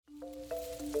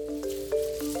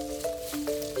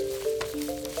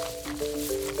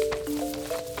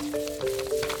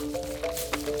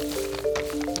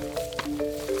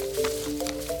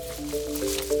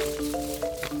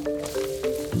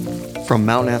From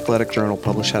Mountain Athletic Journal,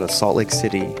 published out of Salt Lake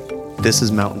City, this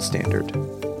is Mountain Standard.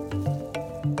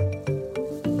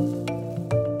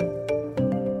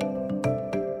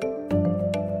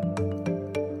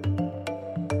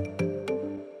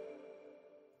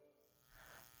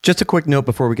 Just a quick note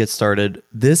before we get started.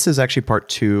 This is actually part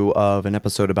 2 of an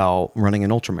episode about running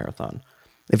an ultramarathon.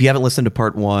 If you haven't listened to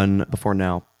part 1 before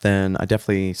now, then I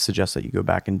definitely suggest that you go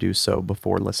back and do so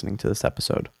before listening to this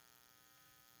episode.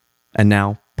 And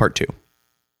now, part 2.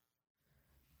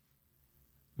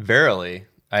 Verily,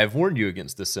 I have warned you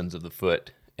against the sins of the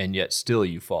foot, and yet still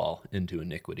you fall into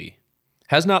iniquity.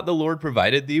 Has not the Lord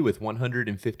provided thee with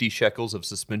 150 shekels of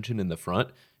suspension in the front,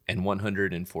 and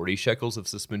 140 shekels of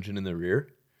suspension in the rear?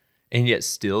 And yet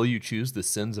still you choose the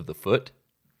sins of the foot?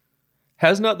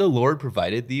 Has not the Lord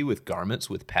provided thee with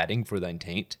garments with padding for thine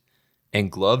taint,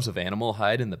 and gloves of animal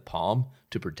hide in the palm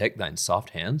to protect thine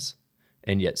soft hands?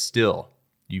 And yet still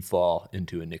you fall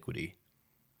into iniquity.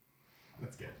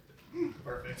 That's good.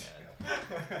 Perfect.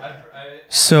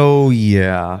 So,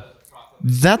 yeah.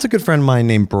 That's a good friend of mine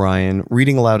named Brian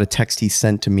reading aloud a text he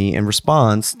sent to me in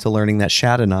response to learning that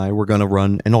Shad and I were going to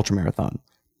run an ultramarathon.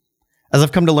 As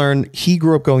I've come to learn, he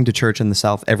grew up going to church in the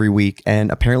South every week, and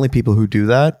apparently people who do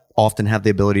that often have the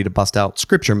ability to bust out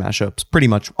scripture mashups pretty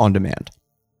much on demand.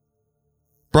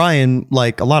 Brian,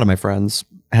 like a lot of my friends,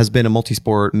 has been a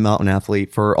multi-sport mountain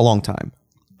athlete for a long time.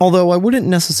 Although I wouldn't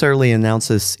necessarily announce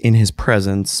this in his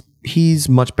presence, he's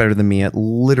much better than me at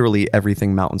literally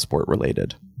everything mountain sport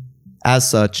related. As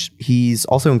such, he's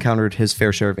also encountered his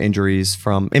fair share of injuries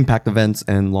from impact events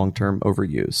and long-term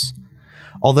overuse.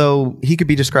 Although he could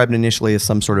be described initially as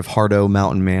some sort of hardo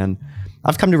mountain man,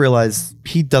 I've come to realize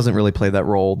he doesn't really play that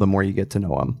role the more you get to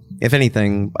know him. If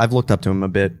anything, I've looked up to him a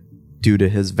bit due to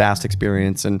his vast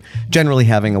experience and generally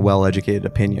having a well-educated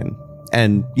opinion.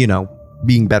 And,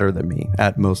 being better than me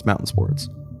at most mountain sports.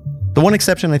 The one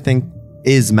exception, I think,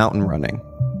 is mountain running.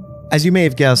 As you may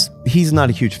have guessed, he's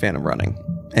not a huge fan of running,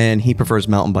 and he prefers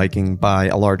mountain biking by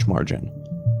a large margin.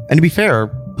 And to be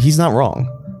fair, he's not wrong.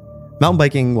 Mountain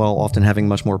biking, while often having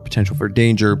much more potential for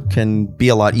danger, can be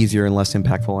a lot easier and less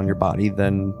impactful on your body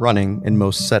than running in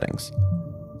most settings.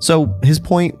 So his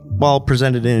point, while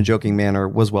presented in a joking manner,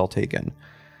 was well taken.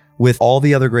 With all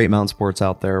the other great mountain sports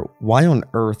out there, why on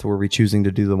earth were we choosing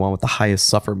to do the one with the highest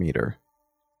suffer meter?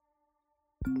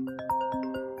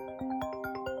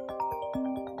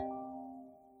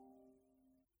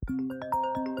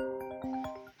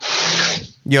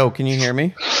 Yo, can you hear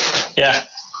me? Yeah.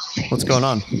 What's going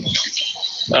on?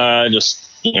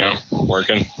 Just,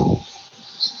 working.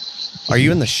 Are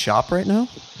you in the shop right now?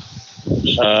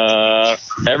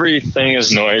 Everything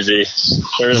is noisy.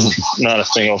 There's not a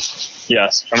single.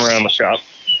 Yes, I'm around the shop.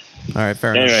 All right,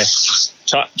 fair Anyway,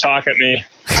 enough. talk at me.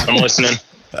 I'm listening.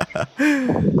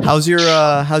 How's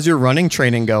your running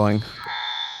training going?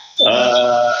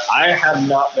 I have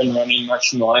not been running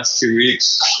much in the last 2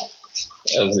 weeks,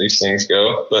 as these things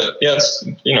go. But yes,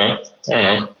 I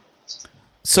don't know.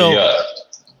 So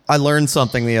I learned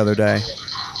something the other day.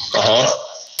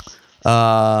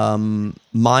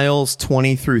 Miles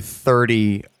 20 through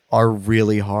 30 are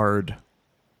really hard.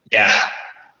 Yeah.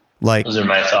 Like, those are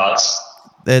my thoughts.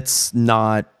 It's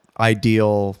not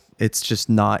ideal. It's just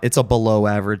not. It's a below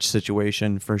average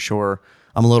situation for sure.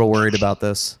 I'm a little worried about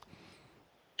this.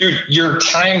 Dude, your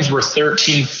times were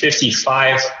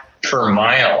 13:55 per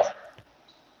mile.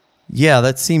 Yeah,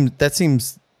 that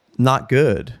seems not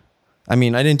good. I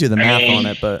mean, I didn't do the math on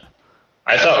it, but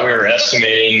I thought we were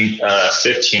estimating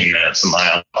 15 minutes a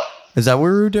mile. Is that what we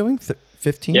were doing?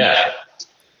 15? Yeah.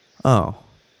 Oh.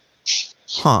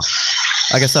 Huh.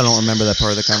 I guess I don't remember that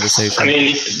part of the conversation. I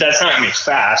mean, that's not going to be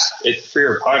fast. For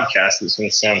your podcast, it's going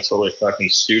to sound totally fucking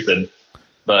stupid.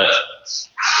 But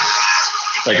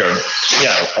like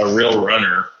a real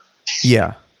runner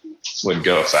would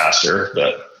go faster.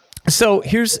 But so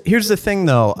here's the thing,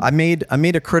 though. I made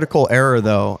a critical error,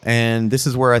 though, and this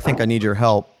is where I think I need your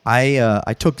help.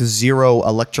 I took 0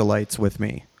 electrolytes with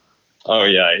me. Oh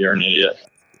yeah, you're an idiot.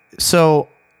 So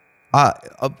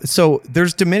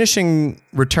there's diminishing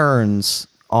returns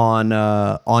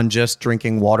on just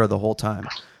drinking water the whole time,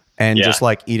 and just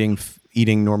like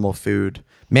eating normal food.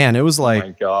 Man, it was like, oh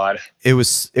my God, it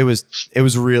was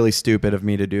really stupid of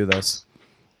me to do this.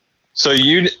 So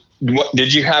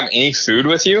did you have any food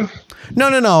with you?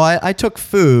 No. I took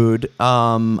food.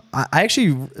 I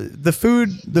actually, the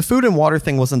food and water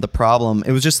thing wasn't the problem.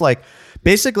 It was just like,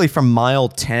 basically from mile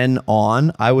 10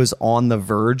 on, I was on the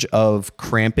verge of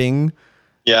cramping.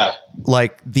 Yeah.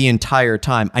 Like the entire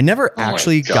time. I never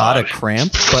actually got a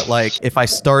cramp, but like if I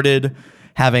started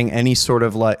having any sort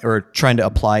of or trying to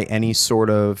apply any sort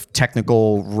of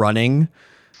technical running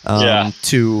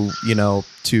to, you know,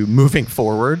 to moving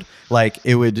forward. Like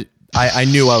it would, I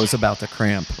knew I was about to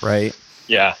cramp, right?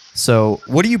 Yeah. So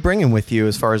what are you bringing with you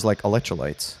as far as like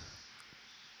electrolytes?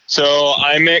 So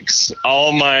I mix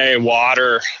all my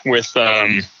water with,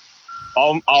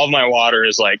 all of my water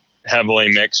is like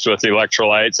heavily mixed with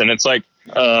electrolytes, and it's like,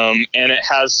 and it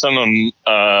has some,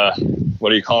 what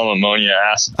do you call them? Ammonia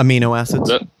acid. Amino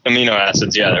acids. Amino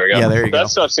acids. Yeah, there we go. Yeah, there you go. That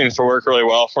stuff seems to work really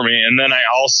well for me. And then I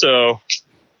also,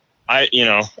 you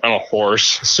know, I'm a horse,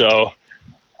 so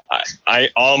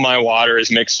all my water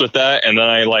is mixed with that. And then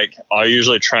I'll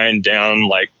usually try and down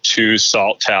like 2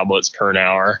 salt tablets per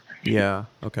hour. Yeah.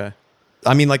 Okay.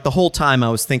 I mean, like the whole time I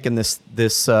was thinking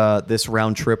this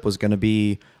round trip was going to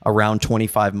be around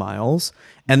 25 miles.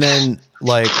 And then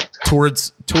like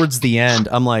towards the end,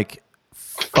 I'm like,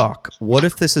 fuck, what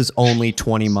if this is only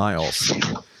 20 miles?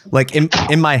 Like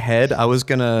in my head, I was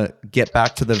going to get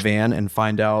back to the van and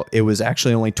find out it was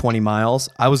actually only 20 miles.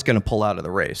 I was going to pull out of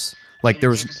the race. Like there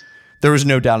was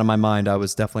no doubt in my mind I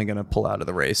was definitely going to pull out of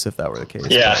the race if that were the case.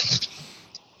 Yeah.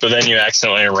 But then you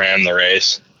accidentally ran the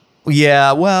race.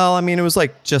 Yeah, well, I mean, it was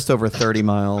like just over 30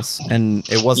 miles, and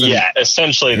it wasn't... Yeah,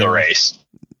 essentially the race.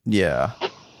 Yeah.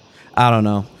 I don't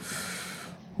know.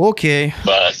 Okay.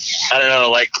 But, I don't know,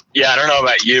 like, yeah, I don't know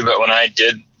about you, but when I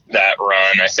did that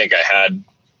run, I think I had,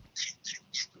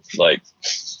 like,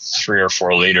 3 or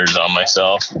 4 liters on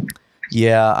myself.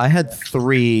 Yeah, I had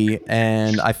 3,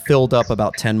 and I filled up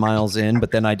about 10 miles in,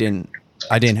 but then I didn't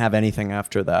have anything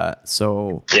after that,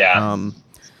 so... Yeah.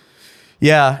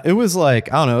 Yeah, it was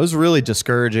like, I don't know, it was really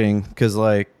discouraging because,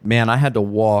 like, man, I had to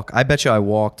walk. I bet you I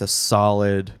walked a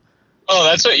solid... Oh,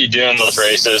 that's what you do in those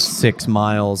races. 6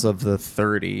 miles of the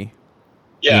 30.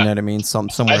 Yeah. You know what I mean?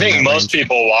 Somewhere I think most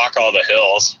people walk all the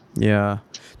hills. Yeah.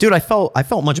 Dude, I felt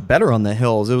much better on the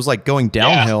hills. It was like going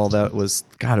downhill that was,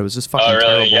 God, it was just fucking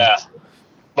terrible. Yeah.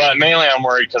 But mainly I'm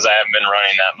worried because I haven't been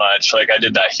running that much. Like, I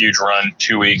did that huge run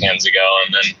 2 weekends ago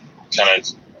and then kind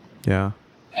of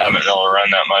haven't really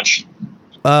run that much.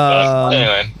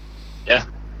 Anyway, yeah.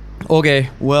 Okay,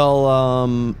 well,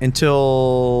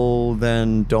 until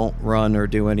then, don't run or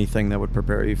do anything that would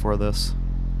prepare you for this.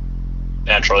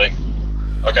 Naturally.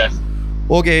 Okay.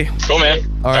 Okay. Cool, man.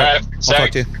 All right. I'll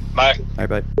talk to you. Bye. All right,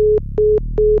 bye.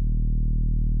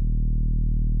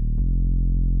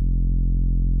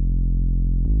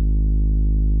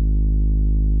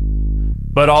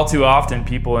 But all too often,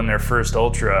 people in their first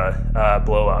ultra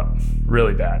blow up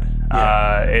really bad.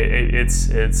 Yeah.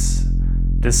 It's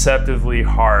deceptively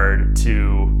hard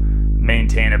to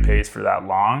maintain a pace for that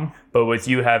long. But with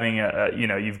you having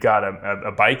you've got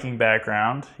a biking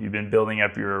background, you've been building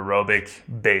up your aerobic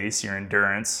base, your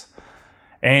endurance,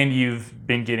 and you've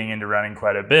been getting into running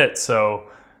quite a bit. So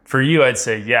for you, I'd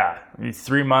say,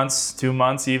 3 months, 2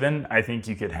 months even, I think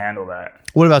you could handle that.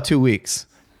 What about 2 weeks?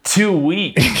 2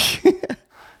 weeks.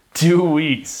 2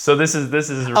 weeks. So this is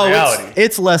reality.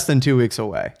 It's less than 2 weeks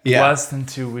away. Yeah. Less than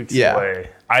 2 weeks away.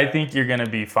 I think you're going to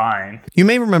be fine. You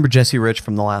may remember Jesse Rich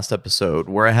from the last episode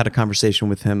where I had a conversation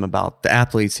with him about the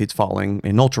athletes he's following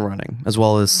in ultra running, as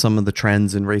well as some of the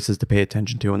trends and races to pay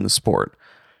attention to in the sport.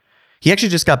 He actually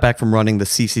just got back from running the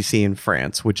CCC in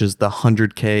France, which is the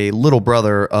 100K little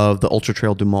brother of the Ultra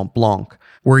Trail du Mont Blanc,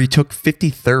 where he took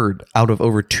 53rd out of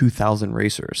over 2,000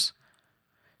 racers.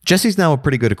 Jesse's now a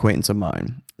pretty good acquaintance of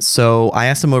mine, so I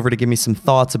asked him over to give me some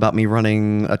thoughts about me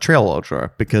running a trail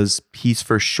ultra because he's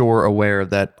for sure aware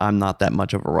that I'm not that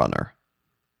much of a runner.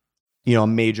 You know, a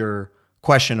major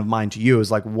question of mine to you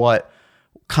is like, what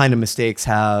kind of mistakes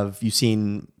have you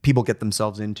seen people get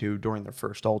themselves into during their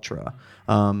first ultra?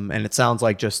 And it sounds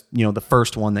like just, you know, the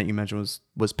first one that you mentioned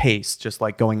was pace, just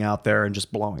like going out there and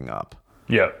just blowing up.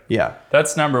 Yeah.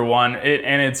 That's number one.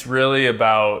 And it's really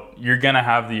about, you're going to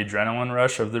have the adrenaline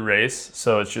rush of the race.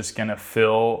 So it's just going to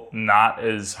feel not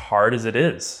as hard as it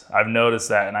is. I've noticed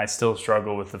that, and I still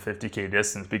struggle with the 50K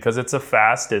distance because it's a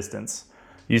fast distance.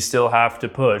 You still have to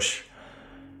push,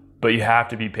 but you have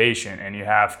to be patient and you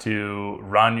have to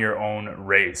run your own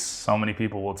race. So many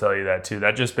people will tell you that too.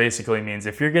 That just basically means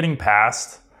if you're getting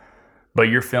passed, but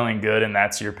you're feeling good and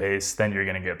that's your pace, then you're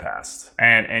going to get passed.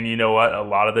 And you know what? A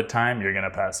lot of the time, you're going to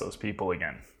pass those people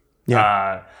again.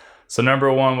 Yeah. So number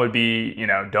one would be,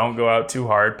 don't go out too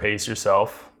hard, pace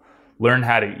yourself. Learn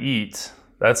how to eat.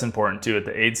 That's important too at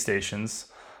the aid stations.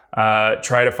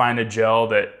 Try to find a gel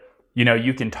that,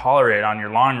 you can tolerate on your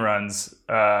long runs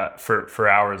for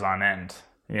hours on end.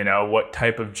 What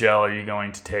type of gel are you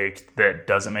going to take that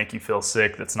doesn't make you feel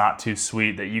sick, that's not too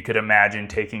sweet, that you could imagine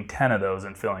taking 10 of those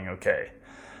and feeling okay?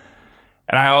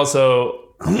 And I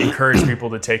also encourage people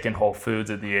to take in whole foods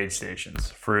at the aid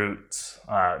stations, fruits,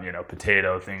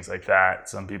 potato, things like that.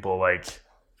 Some people like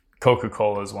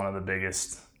Coca-Cola is one of the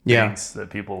biggest things that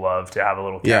people love, to have a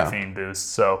little caffeine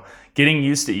boost. So getting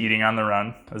used to eating on the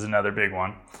run is another big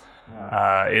one.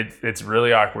 It's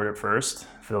really awkward at first,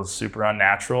 feels super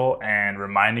unnatural, and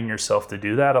reminding yourself to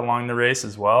do that along the race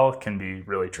as well can be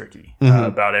really tricky.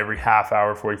 About every half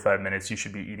hour, 45 minutes, you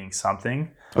should be eating something.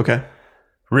 Okay.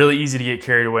 Really easy to get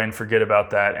carried away and forget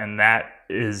about that, and that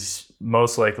is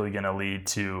most likely going to lead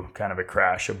to kind of a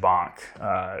crash, a bonk.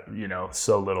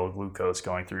 So little glucose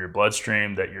going through your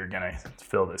bloodstream that you're going to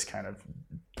feel this kind of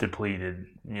depleted,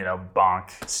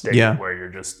 bonk state where you're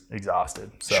just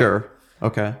exhausted. So sure.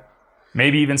 Okay.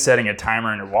 Maybe even setting a timer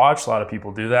on your watch. A lot of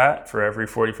people do that for every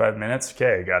 45 minutes.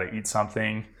 Okay, I got to eat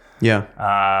something.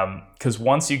 Yeah. Because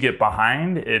once you get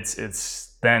behind,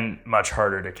 it's then much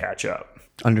harder to catch up.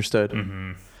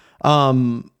 Understood.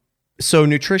 So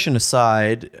nutrition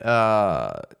aside,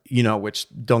 which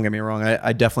don't get me wrong,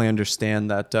 I definitely understand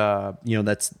that,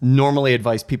 that's normally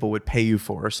advice people would pay you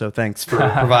for. So thanks for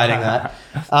providing that.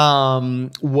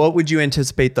 What would you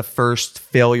anticipate the first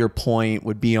failure point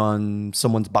would be on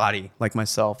someone's body, like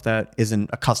myself, that isn't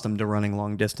accustomed to running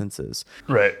long distances?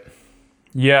 Right.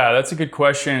 Yeah, that's a good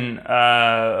question.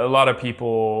 A lot of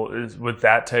people with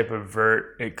that type of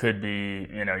vert, it could be,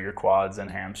 your quads and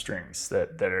hamstrings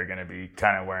that are going to be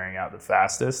kind of wearing out the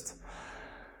fastest.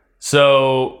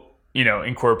 So,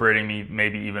 incorporating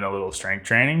maybe even a little strength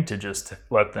training to just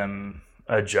let them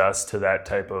adjust to that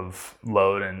type of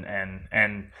load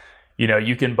and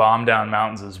you can bomb down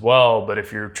mountains as well, but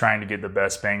if you're trying to get the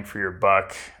best bang for your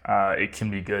buck, it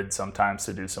can be good sometimes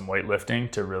to do some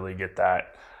weightlifting to really get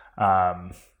that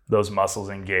those muscles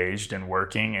engaged and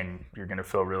working, and you're going to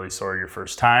feel really sore your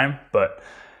first time. But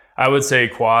I would say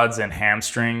quads and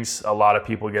hamstrings, a lot of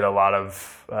people get a lot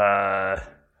of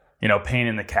pain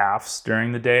in the calves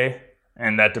during the day,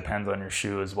 and that depends on your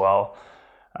shoe as well.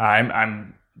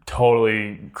 I'm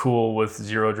totally cool with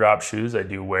zero drop shoes. I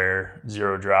do wear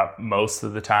zero drop most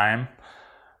of the time,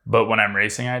 but when I'm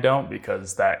racing I don't,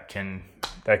 because that can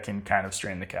kind of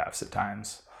strain the calves at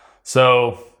times.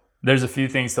 So there's a few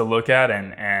things to look at,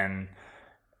 and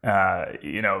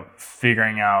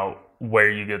figuring out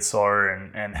where you get sore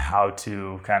and how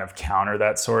to kind of counter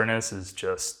that soreness is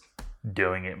just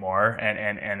doing it more.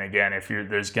 And again, if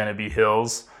there's going to be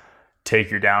hills, take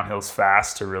your downhills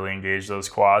fast to really engage those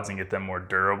quads and get them more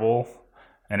durable.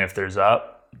 And if there's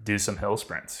up, do some hill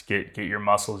sprints. Get your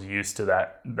muscles used to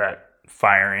that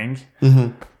firing,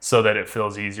 so that it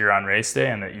feels easier on race day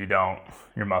and that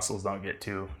your muscles don't get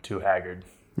too haggard.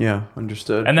 Yeah,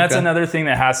 understood. And that's another thing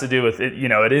that has to do with it.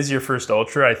 It is your first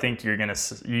ultra. I think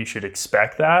you should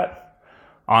expect that.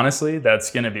 Honestly,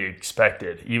 that's going to be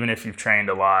expected, even if you've trained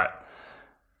a lot.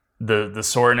 The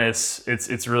soreness,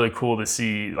 it's really cool to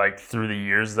see, like, through the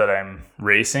years that I'm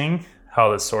racing,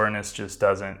 how the soreness just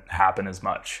doesn't happen as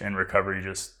much and recovery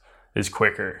just is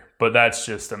quicker. But that's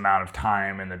just the amount of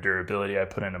time and the durability I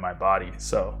put into my body.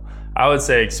 So I would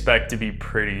say expect to be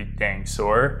pretty dang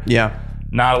sore. Yeah.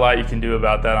 Not a lot you can do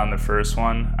about that on the first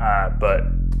one, but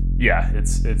yeah,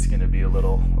 it's going to be a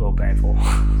little painful.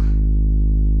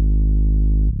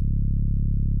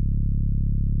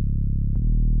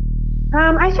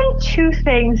 I think two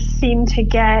things seem to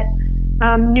get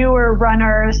newer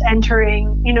runners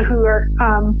entering, who are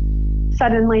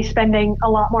suddenly spending a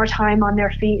lot more time on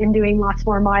their feet and doing lots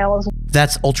more miles.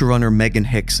 That's ultra runner Megan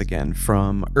Hicks again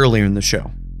from earlier in the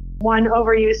show. One,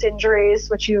 overuse injuries,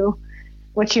 which you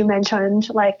mentioned.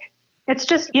 Like, it's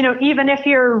just, even if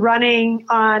you're running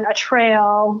on a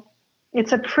trail,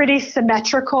 it's a pretty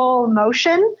symmetrical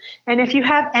motion. And if you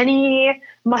have any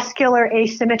muscular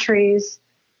asymmetries,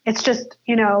 it's just,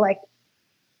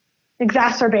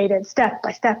 exacerbated step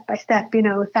by step by step,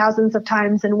 thousands of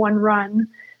times in one run.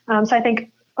 So I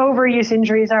think overuse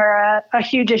injuries are a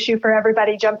huge issue for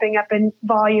everybody jumping up in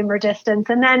volume or distance.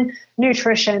 And then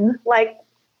nutrition,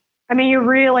 you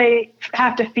really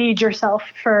have to feed yourself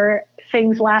for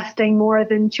things lasting more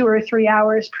than 2 or 3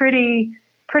 hours pretty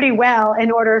well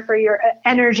in order for your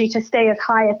energy to stay as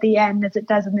high at the end as it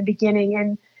does in the beginning.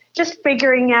 And just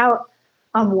figuring out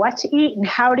what to eat and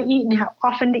how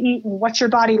often to eat and what your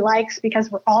body likes,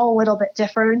 because we're all a little bit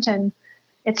different. And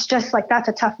it's just that's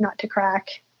a tough nut to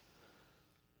crack.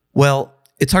 Well,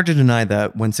 it's hard to deny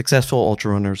that when successful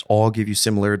ultra runners all give you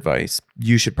similar advice,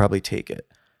 you should probably take it.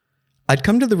 I'd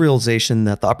come to the realization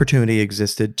that the opportunity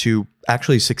existed to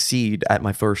actually succeed at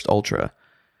my first ultra,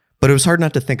 but it was hard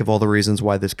not to think of all the reasons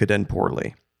why this could end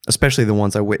poorly, especially the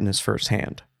ones I witnessed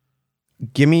firsthand.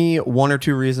 Give me 1 or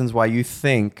 2 reasons why you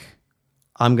think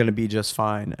I'm going to be just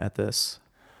fine at this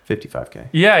 55K.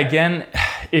 Yeah, again,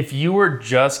 If you were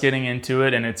just getting into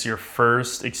it and it's your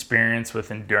first experience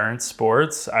with endurance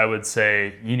sports, I would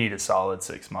say you need a solid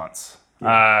 6 months.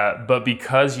 But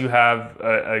because you have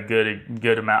a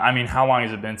good amount, I mean, how long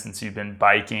has it been since you've been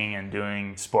biking and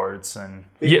doing sports? And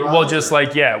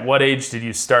what age did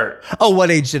you start? Oh, what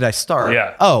age did I start?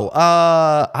 Yeah. Oh,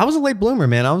 I was a late bloomer,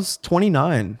 man. I was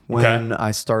 29 when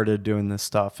I started doing this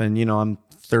stuff, and I'm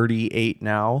 38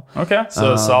 now. Okay,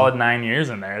 so a solid 9 years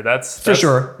in there. That's for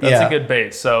sure. That's a good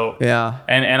base. So yeah,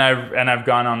 and I've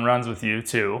gone on runs with you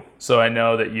too, so I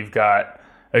know that you've got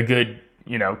a good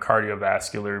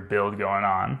cardiovascular build going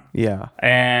on. Yeah.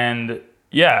 And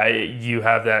you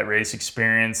have that race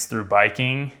experience through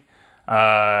biking.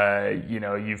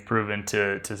 You've proven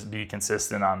to be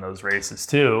consistent on those races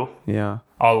too. Yeah.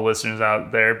 All the listeners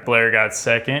out there, Blair got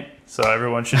second, so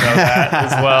everyone should know that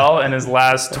as well in his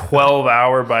last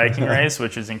 12-hour biking race,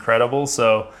 which is incredible.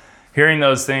 So hearing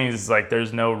those things is like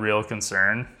there's no real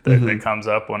concern that comes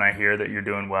up when I hear that you're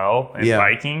doing well in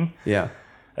biking. Yeah.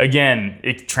 Again,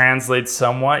 it translates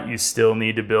somewhat. You still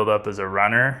need to build up as a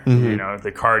runner.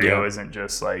 The cardio isn't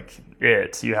just like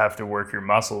it. You have to work your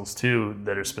muscles too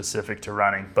that are specific to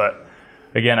running. But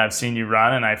again, I've seen you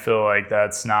run, and I feel like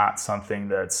that's not something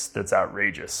that's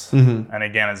outrageous. And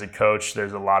again, as a coach,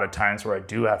 there's a lot of times where I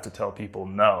do have to tell people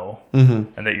no, and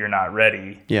that you're not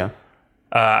ready. Yeah.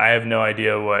 I have no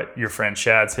idea what your friend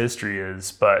Shad's history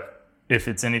is, but if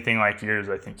it's anything like yours,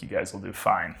 I think you guys will do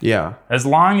fine. Yeah. As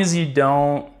long as you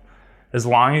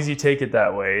take it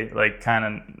that way, like kind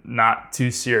of not too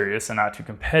serious and not too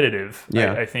competitive,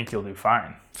 I think you'll do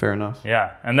fine. Fair enough.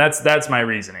 Yeah. And that's my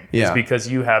reasoning. Yeah. It's because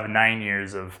you have 9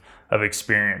 years of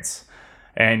experience,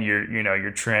 and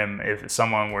you're trim. If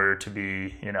someone were to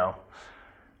be,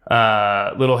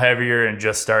 a little heavier and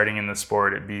just starting in the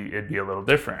sport, it'd be a little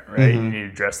different, right? You need to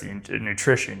address the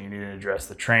nutrition. You need to address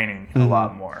the training a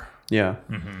lot more. Yeah.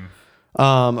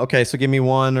 Okay, so give me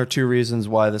 1 or 2 reasons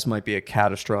why this might be a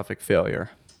catastrophic failure.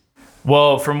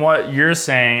 Well, from what you're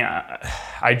saying,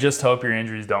 I just hope your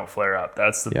injuries don't flare up.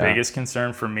 That's the biggest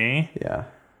concern for me. Yeah.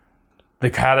 The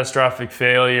catastrophic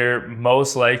failure,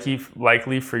 most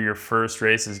likely for your first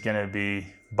race, is going to be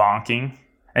bonking.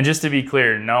 And just to be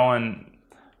clear, no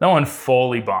one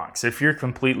fully bonks. If you're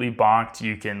completely bonked,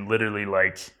 you can literally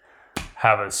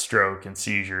have a stroke and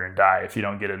seizure and die if you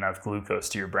don't get enough glucose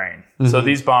to your brain. So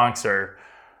these bonks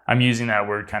I'm using that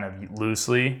word kind of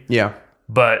loosely. Yeah.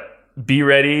 But be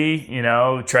ready,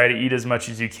 try to eat as much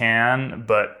as you can.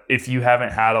 But if you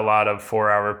haven't had a lot of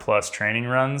 4-hour plus training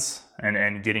runs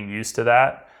and getting used to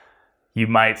that, you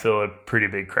might feel a pretty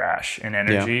big crash in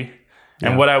energy. Yeah.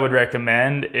 And what I would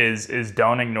recommend is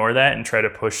don't ignore that and try to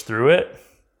push through it.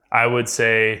 I would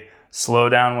say slow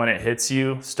down when it hits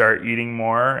you, start eating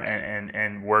more,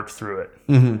 and work through it.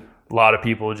 A lot of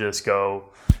people just go,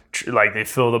 they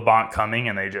feel the bonk coming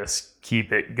and they just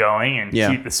keep it going and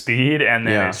keep the speed. And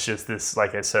then it's just this,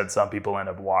 like I said, some people end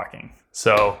up walking.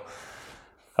 So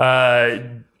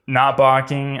not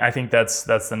bonking, I think that's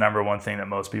the number one thing that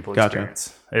most people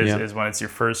experience is when it's your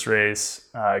first race,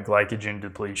 glycogen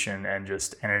depletion and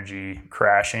just energy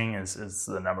crashing is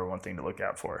the number one thing to look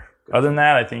out for. Other than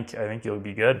that, I think you'll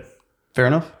be good. Fair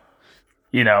enough.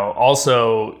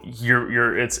 Also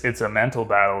it's a mental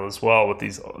battle as well with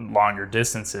these longer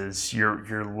distances.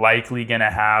 You're likely going to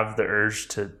have the urge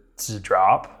to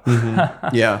drop.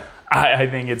 Yeah. I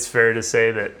think it's fair to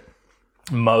say that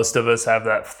most of us have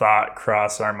that thought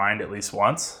cross our mind at least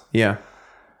once. Yeah.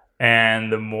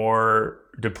 And the more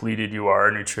depleted you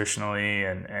are nutritionally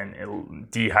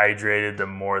and dehydrated, the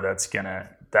more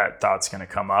that thought's going to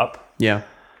come up. Yeah.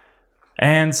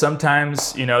 And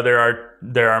sometimes, there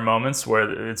are moments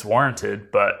where it's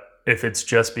warranted, but if it's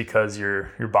just because you're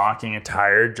bonking and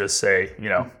tired, just say,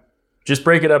 just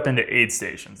break it up into 8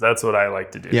 stations. That's what I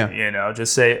like to do. Yeah.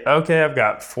 Just say, okay, I've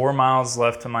got 4 miles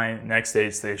left to my next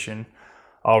aid station.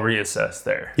 I'll reassess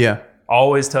there. Yeah.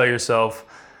 Always tell yourself,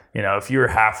 if you're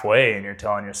halfway and you're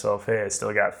telling yourself, hey, I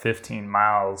still got 15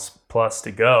 miles plus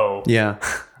to go. Yeah.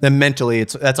 Then mentally,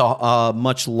 that's a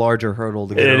much larger hurdle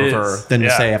to get over than to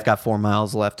say I've got 4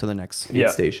 miles left to the next aid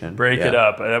station. Break it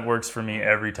up. That works for me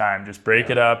every time. Just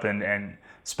break it up, and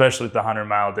especially with the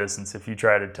 100-mile distance, if you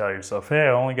try to tell yourself, hey,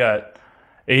 I only got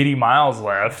 80 miles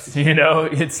left,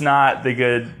 it's not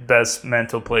the best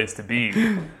mental place to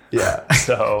be. Yeah.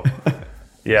 So,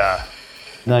 yeah.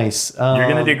 Nice. You're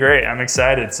gonna do great. I'm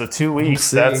excited. So 2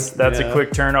 weeks. That's a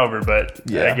quick turnover, but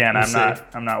again,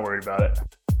 I'm not worried about it.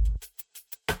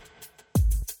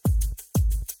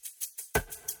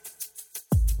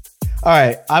 All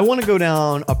right, I want to go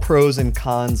down a pros and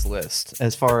cons list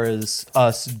as far as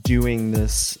us doing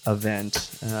this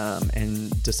event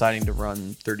and deciding to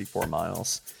run 34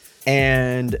 miles.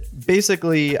 And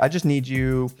basically, I just need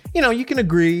you can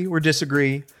agree or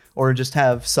disagree or just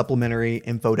have supplementary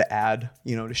info to add,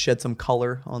 to shed some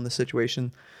color on the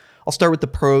situation. I'll start with the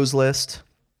pros list.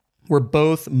 We're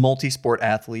both multi-sport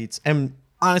athletes, and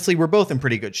honestly, we're both in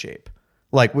pretty good shape.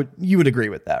 Like, you would agree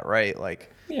with that, right?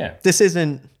 Like, yeah, this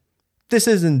isn't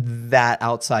that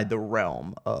outside the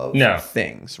realm of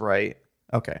things, right?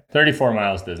 Okay. 34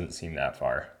 miles doesn't seem that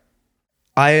far.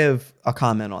 I have a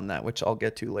comment on that, which I'll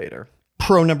get to later.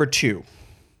 Pro number 2,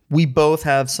 we both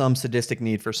have some sadistic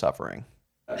need for suffering.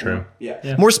 True.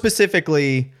 Yeah. More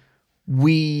specifically,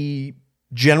 we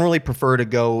generally prefer to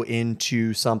go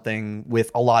into something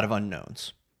with a lot of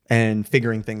unknowns and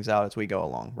figuring things out as we go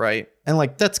along, right? And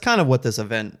like, that's kind of what this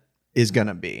event is going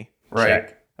to be, right?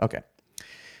 Check. Okay.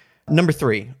 Number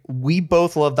 3, we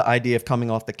both love the idea of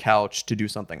coming off the couch to do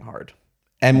something hard.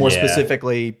 And more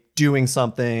specifically, doing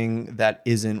something that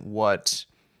isn't what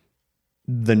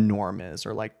the norm is,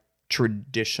 or like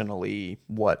traditionally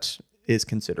what is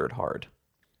considered hard.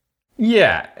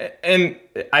 Yeah. And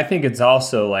I think it's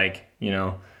also like,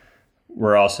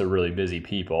 we're also really busy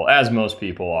people, as most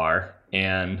people are.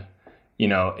 And,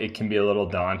 it can be a little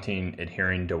daunting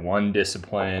adhering to one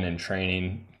discipline and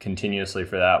training continuously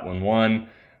for that when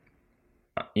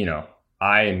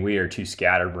I and we are too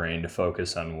scatterbrained to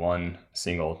focus on one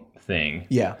single thing.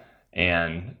 Yeah.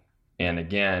 And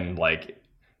again, like,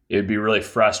 it would be really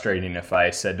frustrating if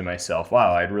I said to myself,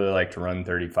 wow, I'd really like to run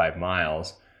 35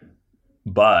 miles,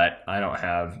 but I don't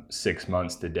have 6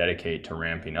 months to dedicate to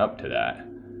ramping up to that.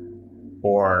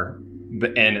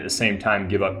 And at the same time,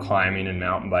 give up climbing and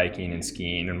mountain biking and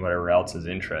skiing and whatever else is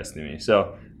interesting me.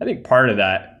 So I think part of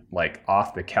that, like,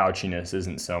 off the couchiness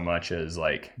isn't so much as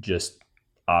like just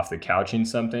off the couching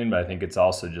something, but I think it's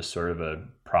also just sort of a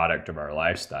product of our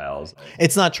lifestyles.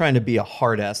 It's not trying to be a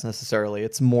hard ass necessarily.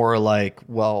 It's more like,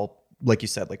 well, like you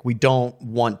said, like, we don't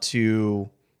want to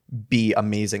be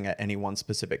amazing at any one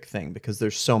specific thing because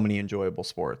there's so many enjoyable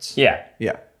sports. Yeah.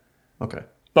 Yeah. Okay.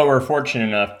 But we're fortunate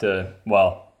enough to,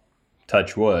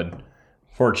 touch wood,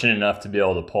 fortunate enough to be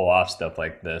able to pull off stuff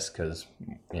like this because,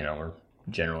 we're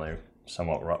generally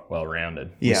somewhat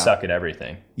well-rounded. We suck at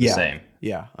everything the same.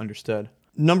 Yeah, understood.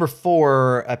 Number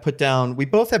 4, I put down, we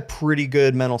both have pretty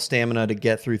good mental stamina to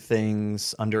get through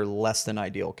things under less than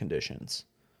ideal conditions.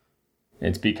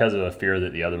 It's because of a fear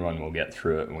that the other one will get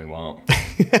through it and we won't.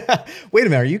 Wait a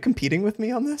minute, are you competing with me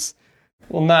on this?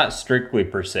 Well, not strictly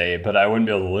per se, but I wouldn't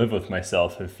be able to live with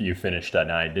myself if you finished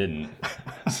and I didn't.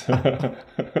 So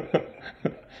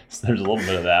there's a little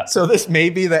bit of that. So this may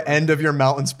be the end of your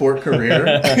mountain sport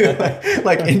career,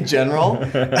 like in general.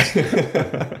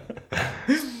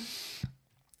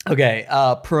 Okay,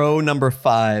 pro number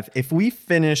 5. If we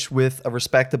finish with a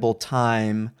respectable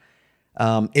time,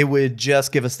 it would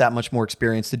just give us that much more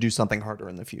experience to do something harder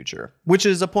in the future, which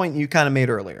is a point you kind of made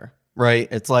earlier, right?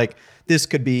 It's like, this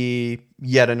could be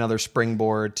yet another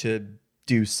springboard to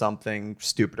do something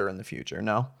stupider in the future,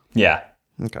 no? Yeah.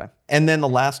 Okay. And then the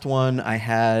last one I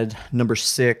had, number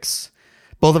 6.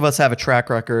 Both of us have a track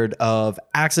record of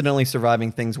accidentally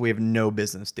surviving things we have no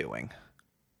business doing.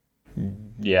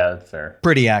 Yeah, that's fair.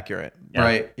 Pretty accurate,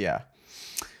 right? Yeah.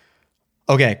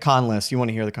 Okay, con list. You want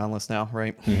to hear the con list now,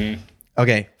 right? Mm-hmm.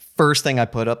 Okay, first thing I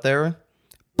put up there,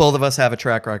 both of us have a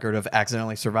track record of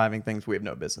accidentally surviving things we have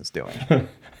no business doing.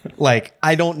 Like,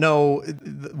 I don't know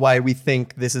why we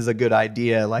think this is a good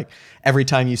idea. Like, every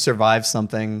time you survive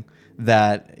something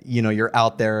that, you're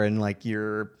out there and like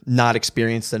you're not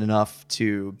experienced enough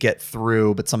to get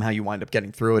through, but somehow you wind up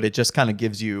getting through it, it just kind of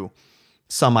gives you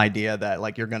some idea that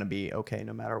like you're going to be okay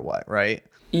no matter what, right?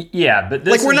 Yeah, but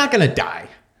this like, we're not going to die,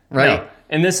 right? No.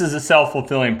 And this is a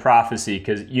self-fulfilling prophecy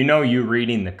because you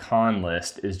reading the con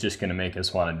list is just going to make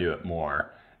us want to do it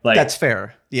more. Like, that's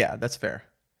fair. Yeah, that's fair.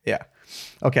 Yeah.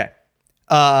 Okay.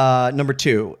 Number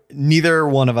 2, neither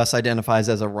one of us identifies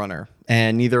as a runner,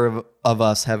 and neither of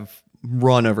us have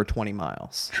run over 20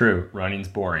 miles. True. Running's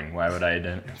boring. Why would I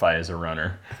identify as a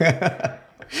runner?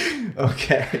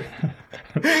 Okay.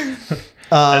 That's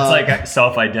like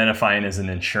self-identifying as an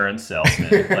insurance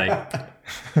salesman. Like,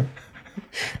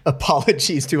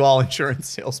 apologies to all insurance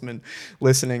salesmen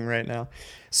listening right now.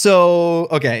 So,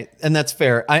 okay, and that's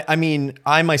fair. I mean,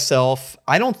 I myself,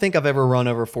 I don't think I've ever run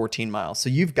over 14 miles. So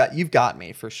you've got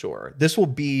me for sure. This will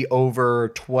be over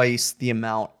twice the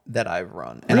amount that I've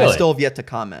run. And really? I still have yet to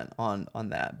comment on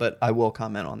that, but I will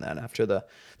comment on that after the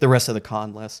rest of the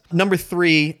con list. Number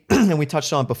 3, and we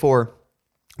touched on it before,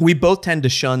 we both tend to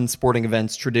shun sporting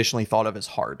events traditionally thought of as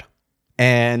hard.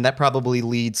 And that probably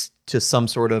leads to some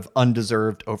sort of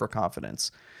undeserved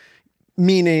overconfidence.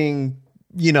 Meaning,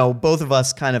 you know, both of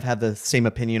us kind of have the same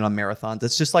opinion on marathons.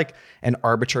 It's just like an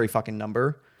arbitrary fucking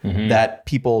number that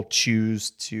people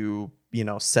choose to, you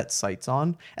know, set sights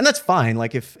on. And that's fine,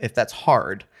 like if that's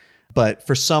hard. But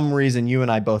for some reason, you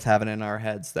and I both have it in our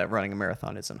heads that running a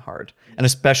marathon isn't hard. And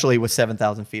especially with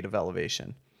 7,000 feet of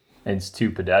elevation. It's too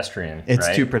pedestrian. It's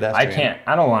right? too pedestrian.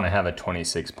 I don't want to have a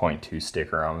 26.2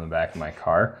 sticker on the back of my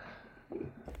car.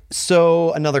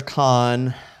 So another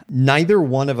con, neither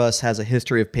one of us has a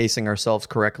history of pacing ourselves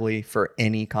correctly for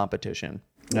any competition.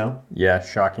 No? Yeah,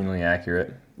 shockingly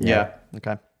accurate. Yeah.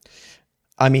 Okay.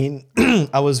 I mean,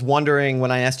 I was wondering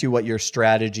when I asked you what your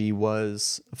strategy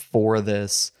was for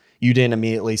this, you didn't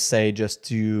immediately say just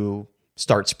to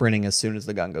start sprinting as soon as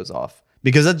the gun goes off.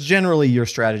 Because that's generally your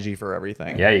strategy for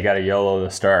everything. Yeah, you got to YOLO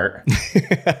the start.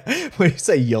 When you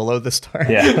say YOLO the start?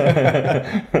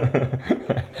 Yeah.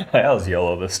 I always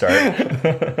YOLO the start.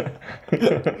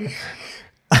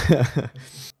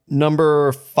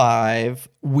 Number 5,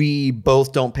 we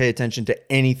both don't pay attention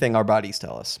to anything our bodies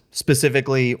tell us,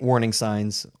 specifically warning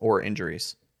signs or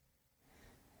injuries.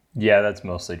 Yeah, that's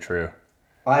mostly true.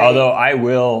 Although I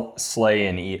will slay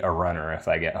and eat a runner if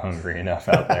I get hungry enough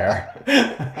out there.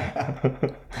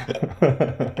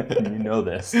 You know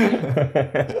this.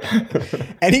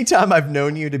 Anytime I've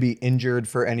known you to be injured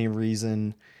for any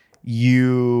reason,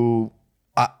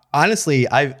 honestly,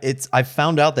 I've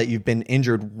found out that you've been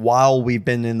injured while we've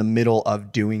been in the middle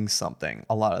of doing something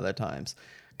a lot of the times.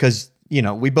 Because, you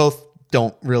know, we both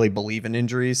don't really believe in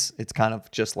injuries. It's kind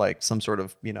of just like some sort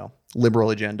of, you know,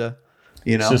 liberal agenda.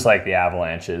 You know, it's just like the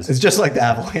avalanches. It's just like the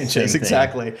avalanches.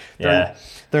 Exactly. Yeah.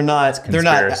 They're not,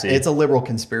 it's a liberal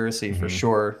conspiracy for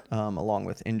sure. Along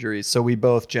with injuries. So we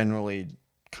both generally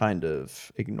kind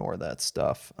of ignore that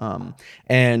stuff.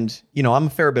 And you know, I'm a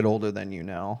fair bit older than you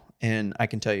now, and I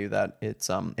can tell you that it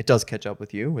does catch up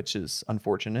with you, which is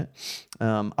unfortunate.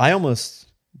 I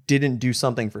almost didn't do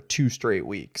something for 2 straight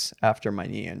weeks after my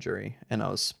knee injury, and I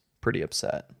was pretty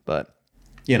upset, but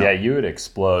you know. Yeah, you would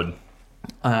explode.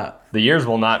 The years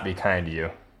will not be kind to you.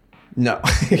 No.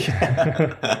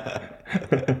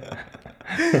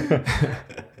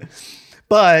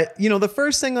 But, you know, the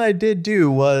first thing I did do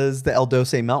was the El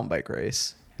Doce mountain bike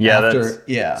race.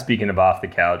 Yeah, speaking of off the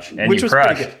couch. And which you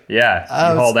crushed.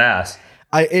 Yeah, you hauled ass.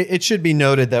 It should be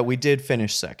noted that we did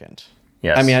finish second.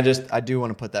 Yes. I mean, I do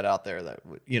want to put that out there that,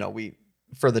 you know,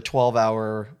 for the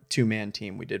 12-hour 2-man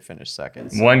team, we did finish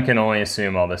second. So. One can only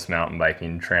assume all this mountain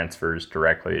biking transfers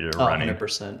directly to running.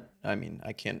 100%. I mean,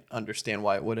 I can't understand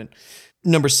why it wouldn't.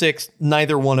 Number 6,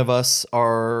 neither one of us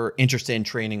are interested in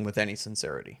training with any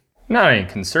sincerity. Not any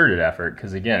concerted effort,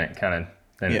 because again, it kind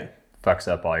of it fucks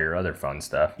up all your other fun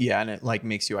stuff. Yeah, and it like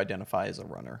makes you identify as a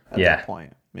runner at that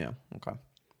point. Yeah, okay.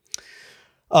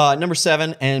 Number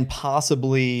 7, and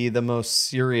possibly the most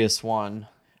serious one,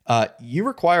 you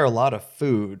require a lot of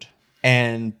food.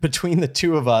 And between the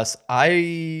two of us,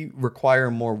 I require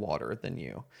more water than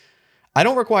you. I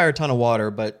don't require a ton of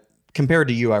water, but compared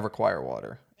to you, I require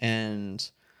water. And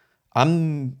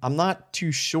I'm not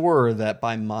too sure that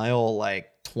by mile like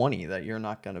 20 that you're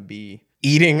not going to be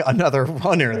eating another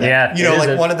runner. That, you know,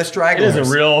 like one of the stragglers. It is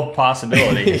a real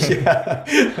possibility.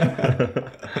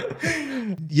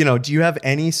 You know, do you have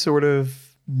any sort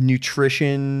of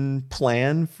nutrition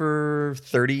plan for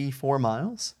 34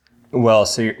 miles? Well,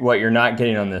 so what you're not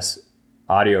getting on this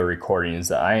audio recording is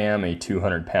that I am a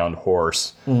 200-pound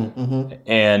horse. Mm-hmm.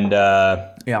 And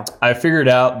I figured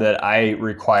out that I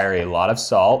require a lot of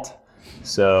salt.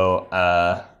 So,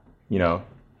 you know,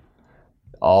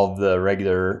 all of the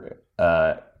regular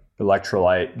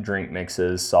electrolyte drink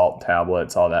mixes, salt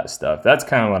tablets, all that stuff. That's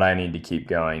kind of what I need to keep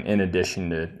going, in addition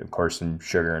to, of course, some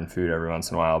sugar and food every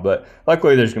once in a while. But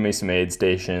luckily, there's going to be some aid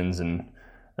stations, and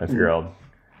I figure I'll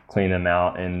clean them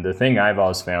out. And the thing I've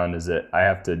always found is that I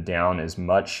have to down as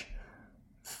much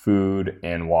food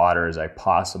and water as I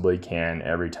possibly can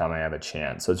every time I have a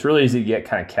chance. So it's really easy to get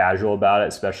kind of casual about it,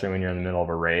 especially when you're in the middle of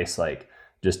a race, like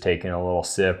just taking a little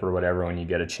sip or whatever when you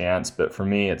get a chance. But for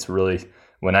me, it's really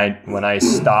when I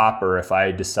stop, or if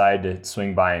I decide to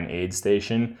swing by an aid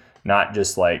station, not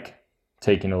just like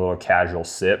taking a little casual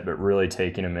sip, but really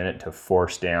taking a minute to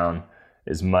force down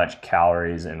as much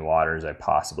calories and water as I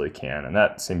possibly can. And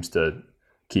that seems to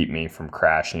keep me from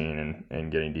crashing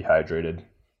and getting dehydrated.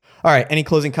 All right. Any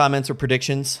closing comments or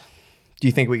predictions? Do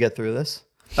you think we get through this?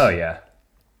 Oh, yeah.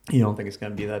 You don't think it's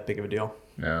going to be that big of a deal?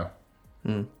 No.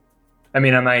 I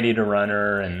mean, I might eat a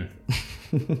runner, and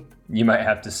you might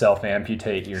have to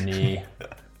self-amputate your knee.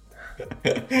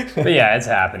 But yeah, it's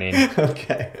happening.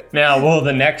 Okay. Now, will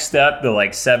the next step, the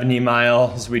like 70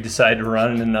 miles we decide to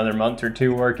run in another month or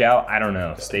two work out? I don't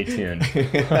know. Stay tuned.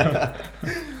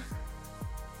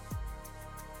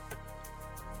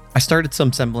 I started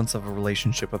some semblance of a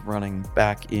relationship with running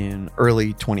back in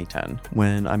early 2010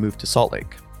 when I moved to Salt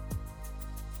Lake.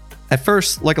 At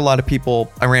first, like a lot of people,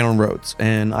 I ran on roads,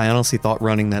 and I honestly thought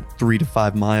running that 3 to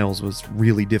 5 miles was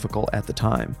really difficult at the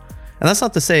time. And that's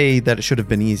not to say that it should have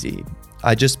been easy.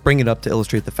 I just bring it up to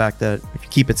illustrate the fact that if you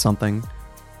keep it something,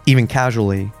 even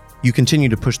casually, you continue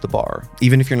to push the bar,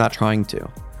 even if you're not trying to.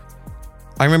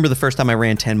 I remember the first time I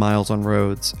ran 10 miles on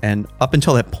roads, and up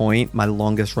until that point, my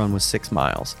longest run was 6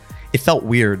 miles. It felt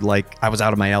weird, like I was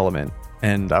out of my element,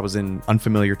 and I was in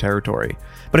unfamiliar territory.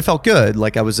 But it felt good,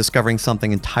 like I was discovering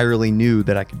something entirely new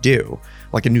that I could do,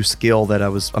 like a new skill that I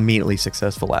was immediately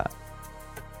successful at.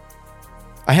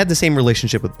 I had the same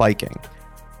relationship with biking.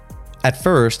 At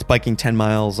first, biking 10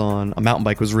 miles on a mountain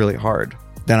bike was really hard.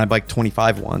 Then I biked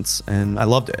 25 once, and I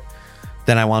loved it.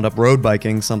 Then I wound up road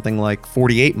biking something like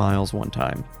 48 miles one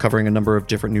time, covering a number of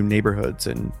different new neighborhoods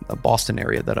in a Boston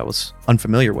area that I was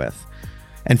unfamiliar with,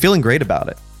 and feeling great about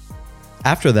it.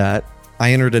 After that,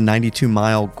 I entered a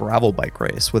 92-mile gravel bike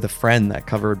race with a friend that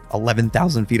covered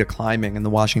 11,000 feet of climbing in the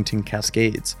Washington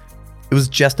Cascades. It was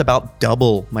just about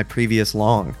double my previous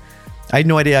long. I had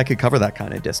no idea I could cover that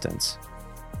kind of distance.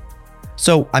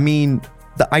 So, I mean,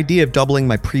 the idea of doubling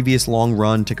my previous long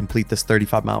run to complete this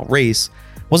 35-mile race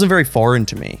wasn't very foreign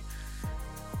to me.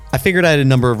 I figured I had a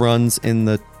number of runs in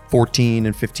the 14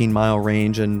 and 15-mile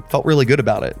range and felt really good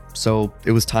about it. So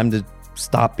it was time to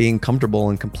stop being comfortable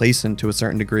and complacent to a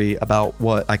certain degree about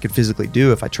what I could physically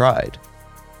do if I tried.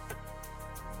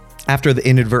 After the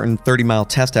inadvertent 30-mile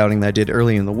test outing that I did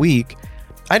early in the week,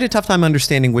 I had a tough time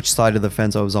understanding which side of the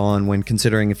fence I was on when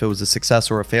considering if it was a success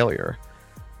or a failure.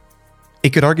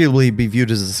 It could arguably be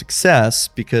viewed as a success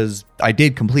because I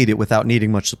did complete it without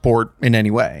needing much support in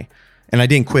any way, and I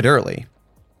didn't quit early.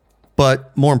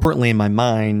 But more importantly in my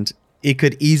mind, it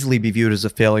could easily be viewed as a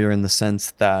failure in the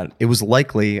sense that it was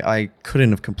likely I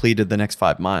couldn't have completed the next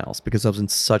 5 miles because I was in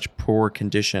such poor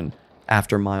condition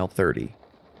after mile 30.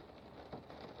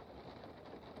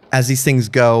 As these things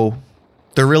go,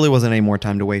 there really wasn't any more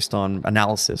time to waste on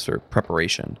analysis or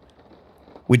preparation.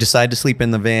 We decided to sleep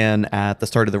in the van at the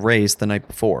start of the race the night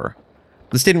before.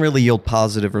 This didn't really yield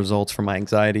positive results for my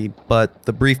anxiety, but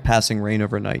the brief passing rain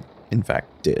overnight, in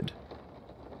fact, did.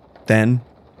 Then,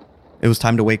 it was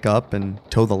time to wake up and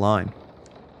toe the line.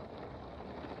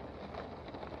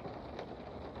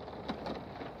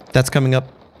 That's coming up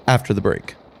after the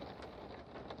break.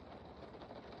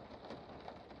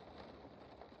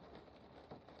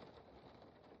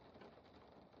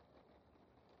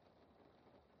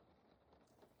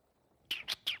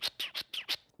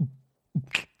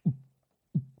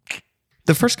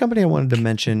 The first company I wanted to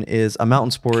mention is a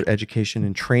mountain sport education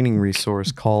and training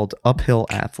resource called Uphill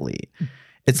Athlete.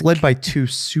 It's led by 2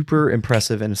 super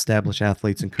impressive and established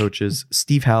athletes and coaches,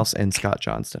 Steve House and Scott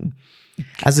Johnston.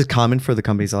 As is common for the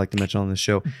companies I like to mention on this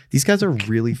show, these guys are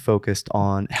really focused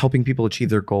on helping people achieve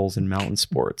their goals in mountain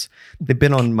sports. They've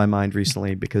been on my mind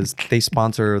recently because they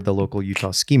sponsor the local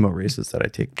Utah Skimo races that I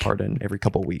take part in every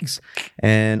couple of weeks.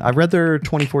 And I read their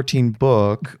 2014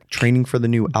 book, Training for the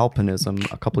New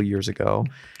Alpinism, a couple of years ago.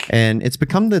 And it's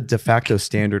become the de facto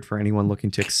standard for anyone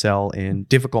looking to excel in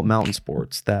difficult mountain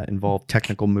sports that involve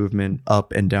technical movement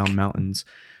up and down mountains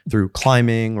through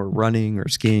climbing or running or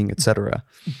skiing, etc.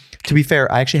 To be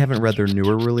fair, I actually haven't read their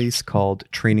newer release called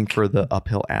Training for the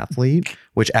Uphill Athlete,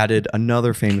 which added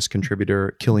another famous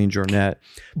contributor, Kilian Jornet,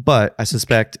 but I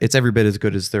suspect it's every bit as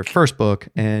good as their first book,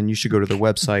 and you should go to their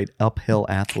website,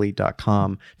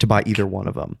 uphillathlete.com, to buy either one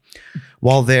of them.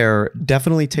 While there,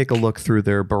 definitely take a look through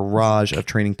their barrage of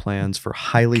training plans for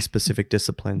highly specific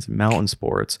disciplines in mountain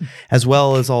sports, as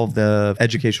well as all of the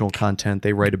educational content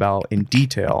they write about in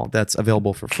detail that's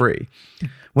available for free.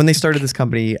 When they started this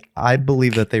company, I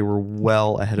believe that they were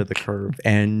well ahead of the curve.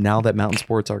 And now that mountain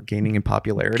sports are gaining in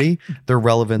popularity, their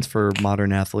relevance for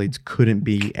modern athletes couldn't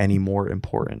be any more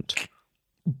important.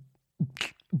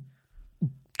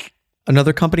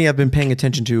 Another company I've been paying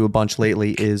attention to a bunch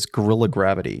lately is Guerrilla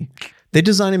Gravity. They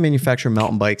design and manufacture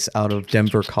mountain bikes out of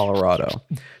Denver, Colorado.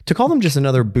 To call them just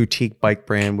another boutique bike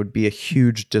brand would be a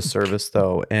huge disservice,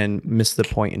 though, and miss the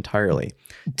point entirely.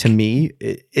 To me,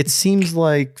 it seems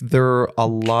like they're a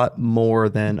lot more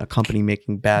than a company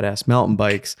making badass mountain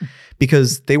bikes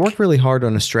because they work really hard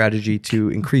on a strategy to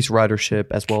increase ridership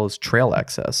as well as trail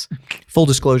access. Full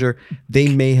disclosure, they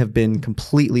may have been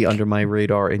completely under my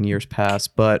radar in years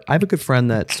past, but I have a good friend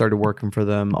that started working for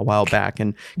them a while back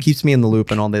and keeps me in the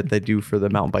loop on all that they do for the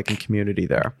mountain biking community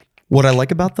there. What I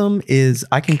like about them is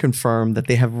I can confirm that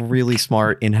they have really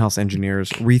smart in-house engineers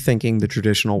rethinking the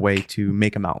traditional way to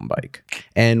make a mountain bike.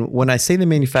 And when I say they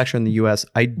manufacture in the US,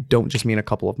 I don't just mean a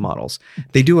couple of models.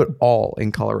 They do it all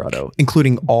in Colorado,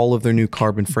 including all of their new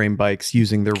carbon frame bikes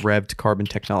using their revved carbon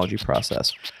technology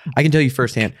process. I can tell you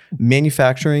firsthand,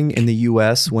 manufacturing in the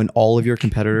US when all of your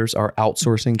competitors are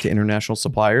outsourcing to international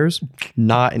suppliers,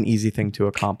 not an easy thing to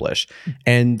accomplish.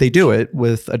 And they do it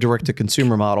with a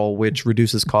direct-to-consumer model, which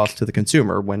reduces costs to the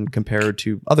consumer when compared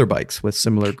to other bikes with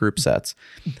similar group sets.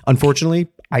 Unfortunately,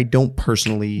 I don't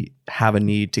personally have a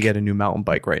need to get a new mountain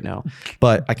bike right now,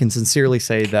 but I can sincerely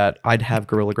say that I'd have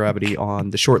Gorilla Gravity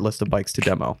on the short list of bikes to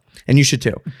demo. And you should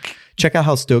too. Check out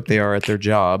how stoked they are at their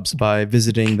jobs by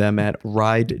visiting them at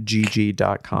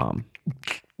ridegg.com.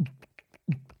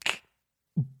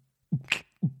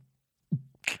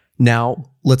 Now,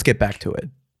 let's get back to it.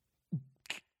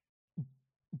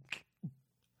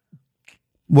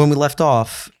 When we left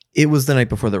off, it was the night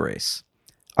before the race.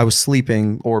 I was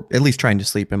sleeping, or at least trying to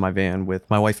sleep in my van with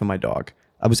my wife and my dog.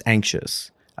 I was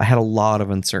anxious. I had a lot of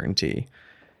uncertainty.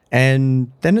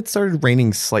 And then it started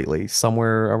raining slightly,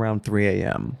 somewhere around 3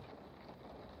 a.m.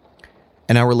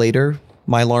 An hour later,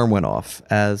 my alarm went off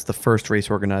as the first race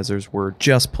organizers were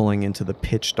just pulling into the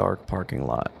pitch dark parking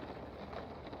lot.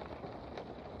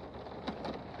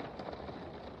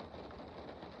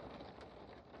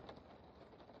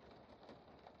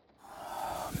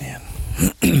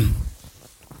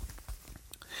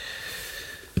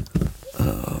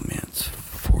 Oh man, it's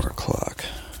 4 o'clock.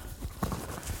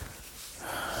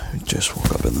 I just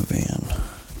woke up in the van.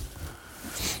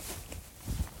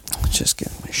 Just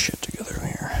getting my shit together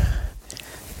here.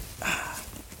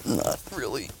 Not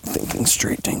really thinking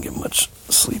straight, didn't get much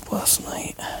sleep last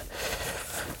night.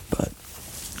 But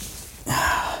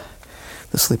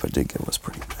the sleep I did get was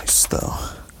pretty nice though.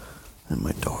 And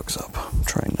my dog's up. I'm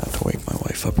trying not to wake my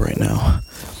wife up right now.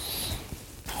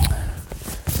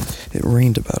 It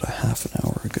rained about a half an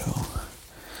hour ago,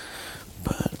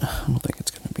 but I don't think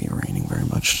it's going to be raining very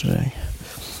much today.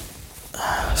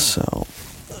 So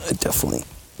I definitely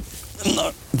am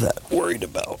not that worried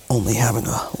about only having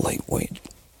a lightweight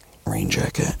rain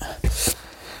jacket.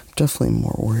 Definitely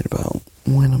more worried about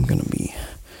when I'm going to be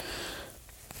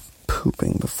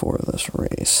pooping before this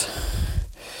race.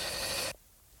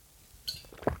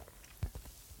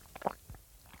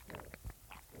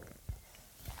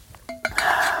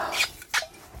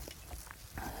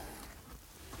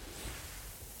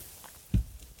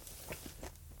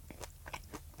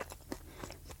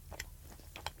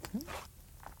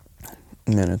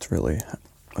 Man, it's really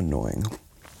annoying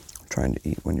trying to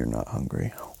eat when you're not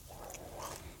hungry.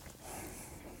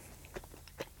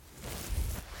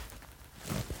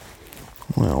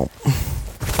 Well,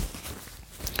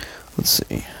 let's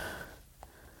see.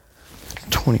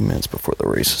 20 minutes before the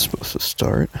race is supposed to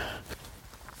start.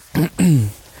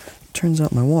 Turns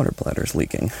out my water bladder's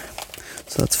leaking,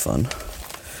 so that's fun.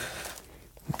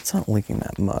 It's not leaking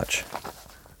that much.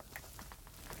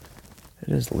 It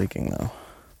is leaking though.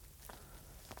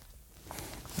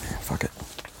 Fuck it.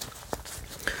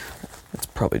 It's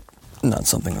probably not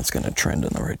something that's gonna trend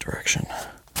in the right direction.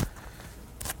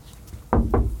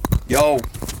 Yo!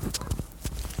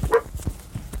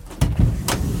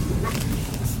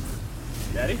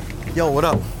 Daddy? Yo, what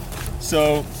up?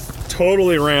 So,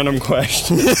 totally random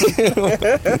question.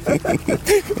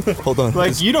 Hold on.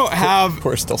 Like, you don't have...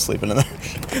 We're still sleeping in there.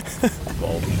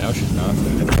 Well, now she's not.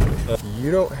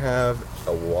 You don't have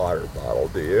a water bottle,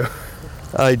 do you?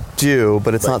 I do,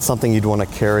 but it's not something you'd want to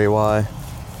carry. Why?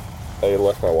 I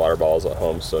left my water bottles at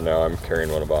home, so now I'm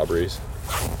carrying one of Aubrey's.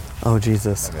 Oh,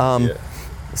 Jesus.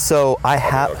 So I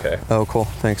have... Okay. Oh, cool.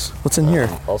 Thanks. What's in here?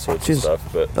 All sorts Jeez. of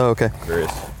stuff, but Oh, okay.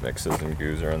 various mixes and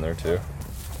goos are in there, too.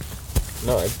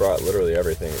 No, I brought literally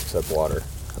everything except water.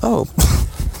 Oh.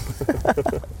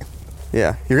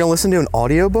 Yeah. You're going to listen to an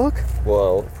audiobook?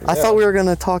 Well, I thought we were going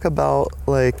to talk about,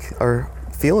 like, our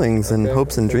feelings and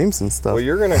hopes and dreams and stuff. Well,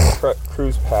 you're going to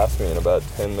cruise past me in about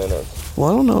 10 minutes. Well,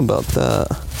 I don't know about that.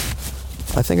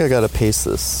 I think I got to pace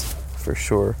this for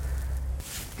sure.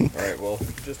 All right, well, if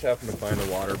you just happen to find a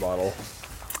water bottle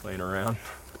laying around.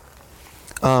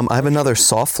 I have another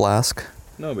soft flask.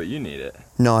 No, but you need it.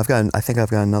 No, I think I've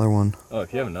got another one. Oh,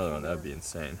 if you have another one, that would be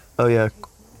insane. Oh, yeah.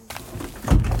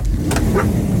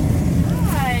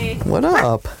 Hi. What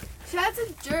up? Chad's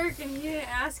a jerk and he didn't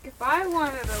ask if I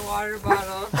wanted a water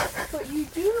bottle. But you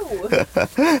do.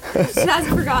 Chad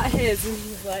forgot his and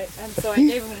he's like, and so I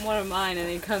gave him one of mine and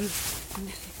he comes,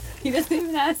 he doesn't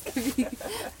even ask me.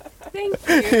 Thank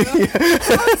you.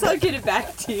 I'll get it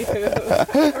back to you.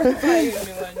 Or buy you a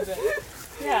new one, but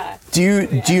Yeah. Do you?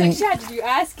 Like, Chad, did you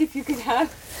ask if you could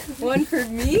have one for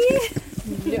me?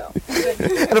 No.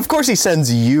 And of course he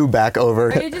sends you back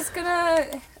over. Are you just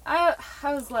gonna? I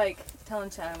was like telling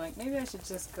Chad, I'm like, maybe I should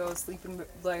just go sleep in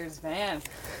Blair's van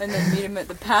and then meet him at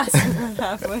the pass and run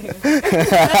halfway.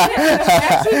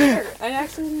 I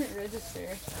actually didn't register.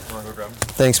 You wanna go grab him?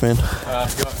 Thanks, man. Do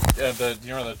you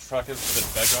know where the truck is for the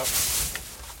bag drop?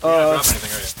 You're not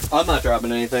dropping anything, are you? I'm not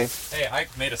dropping anything. Hey, I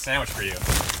made a sandwich for you.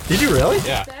 Did you really?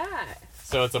 Yeah. What's that?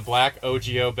 So it's a black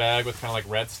OGO bag with kind of like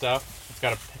red stuff. It's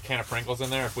got a can of Pringles in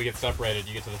there. If we get separated,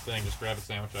 you get to the thing, just grab a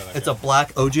sandwich out of that. It's a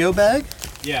black OGO bag?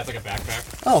 Yeah, it's like a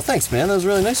backpack. Oh, thanks, man. That was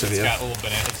really nice of you. It's got a little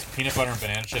banana. It's peanut butter and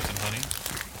banana chips and honey.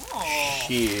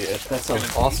 Shit, that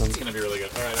sounds awesome. It's gonna be really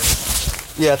good. All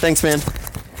right. Yeah, thanks, man.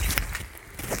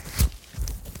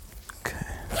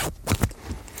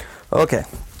 Okay.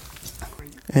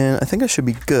 And I think I should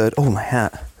be good. Oh, my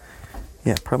hat.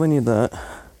 Yeah, probably need that.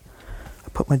 I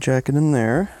put my jacket in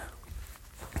there.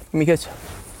 Give me guys.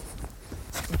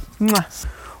 Mwah.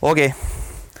 Okay.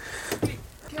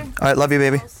 All right, love you,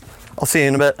 baby. I'll see you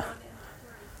in a bit.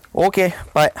 Okay,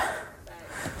 bye.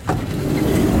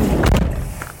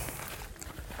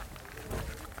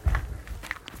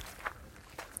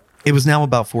 It was now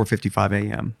about 4:55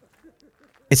 a.m.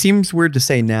 It seems weird to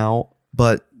say now,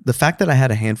 but the fact that I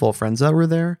had a handful of friends that were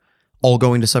there, all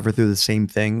going to suffer through the same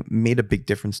thing, made a big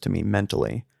difference to me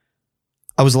mentally.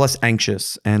 I was less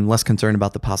anxious and less concerned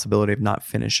about the possibility of not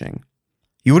finishing.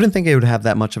 You wouldn't think it would have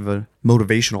that much of a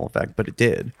motivational effect, but it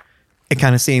did. It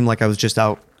kind of seemed like I was just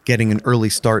out getting an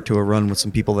early start to a run with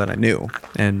some people that I knew,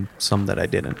 and some that I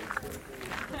didn't.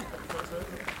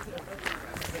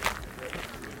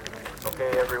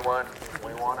 Okay, everyone,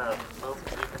 we want to move.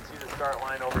 You can see the start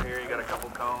line over here. You got a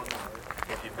couple cones.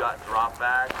 If you've got drop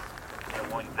bags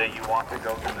that you want to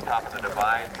go to the top of the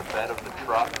divide, the bed of the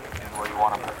truck is where you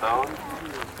want to put those.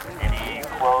 Any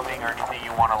clothing or anything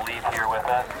you want to leave here with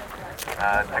us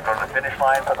to go to the finish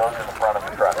line, put those in the front of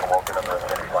the truck and we'll get them to the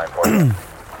finish line for you.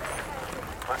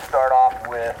 Let's start off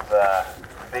with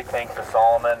big thanks to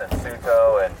Solomon and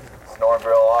Suto and Snore and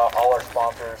Grill, all our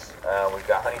sponsors. We've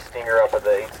got Honey Stinger up at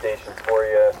the aid stations for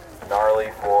you,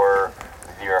 Gnarly for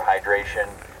your hydration.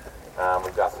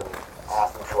 We've got some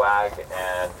awesome swag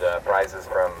and prizes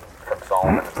from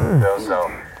Solomon and Suto. So,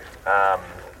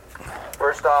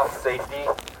 first off, safety.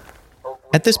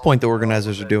 At this point, the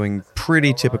organizers are doing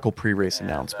pretty typical pre-race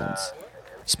announcements.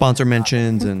 Sponsor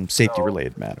mentions and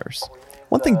safety-related matters.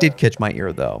 One thing did catch my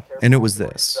ear, though, and it was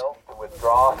this.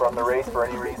 Withdraw from the race for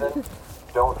any reason.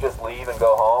 Don't just leave and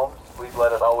go home. Please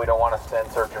let us know. We don't want to send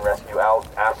search and rescue out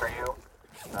after you.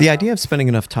 The idea of spending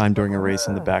enough time during a race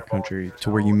in the backcountry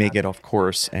to where you may get off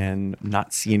course and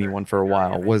not see anyone for a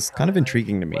while was kind of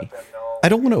intriguing to me. I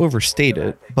don't want to overstate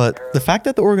it, but the fact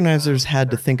that the organizers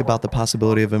had to think about the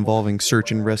possibility of involving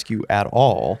search and rescue at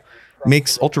all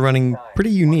makes ultra running pretty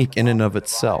unique in and of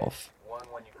itself.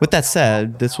 With that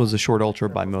said, this was a short ultra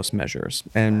by most measures,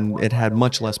 and it had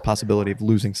much less possibility of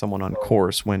losing someone on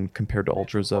course when compared to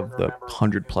ultras of the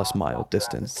 100+ mile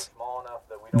distance.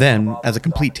 Then, as a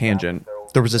complete tangent,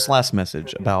 there was this last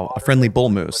message about a friendly bull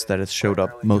moose that has showed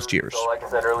up most years. So like I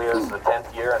said earlier, this is the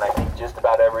 10th year, and I think just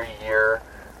about every year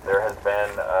there has been,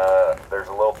 there's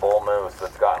a little bull moose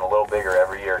that's gotten a little bigger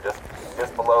every year,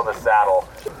 just below the saddle.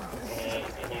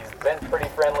 He's been pretty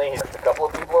friendly. He's a couple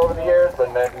of people over the years,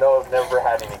 but no, never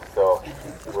had any, so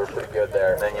we're pretty good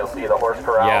there. And then you'll see the horse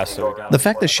corral. Yeah, so the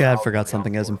fact that Shad forgot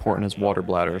something as important as water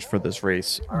bladders for this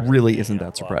race really isn't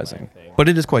that surprising, but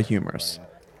it is quite humorous.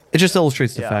 It just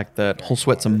illustrates the fact that he'll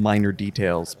sweat some minor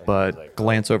details, but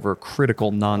glance over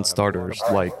critical non-starters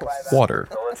like water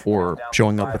or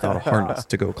showing up without a harness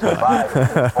to go climb. 5,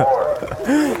 4, 3,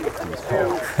 2,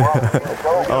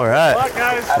 1, All right. Good luck,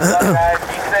 guys. Have fun, guys. Be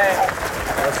safe.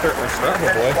 Let's start my Strava,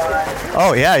 boy.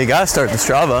 Oh yeah, you gotta start the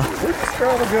Strava. Where's the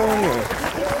Strava going?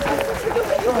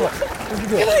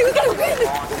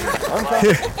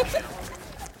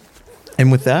 And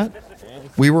with that,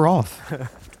 we were off.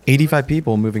 85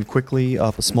 people moving quickly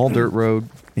up a small dirt road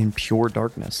in pure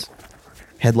darkness.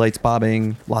 Headlights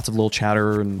bobbing, lots of little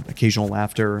chatter and occasional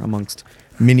laughter amongst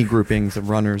mini groupings of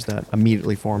runners that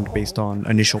immediately formed based on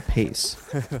initial pace.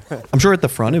 I'm sure at the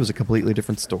front it was a completely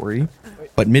different story,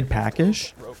 but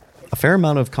mid-packish, a fair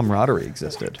amount of camaraderie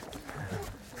existed.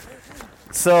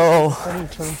 So,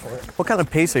 what kind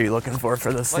of pace are you looking for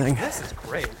this thing? This is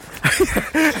great.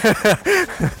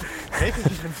 Maybe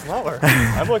even slower.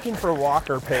 I'm looking for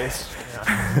walker pace.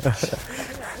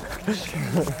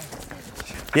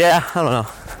 Yeah, I don't know.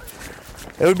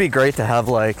 It would be great to have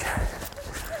like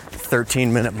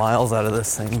 13-minute miles out of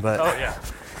this thing, but Oh yeah.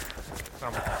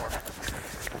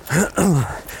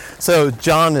 So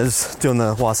John is doing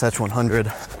the Wasatch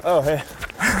 100. Oh, hey.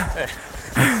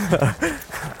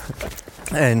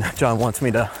 And John wants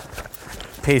me to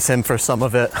pace him for some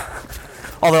of it.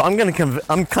 Although I'm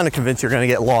kind of convinced you're gonna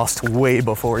get lost way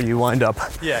before you wind up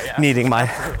needing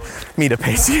me to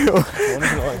pace you. One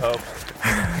can only hope.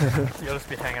 You'll just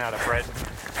be hanging out at Brighton.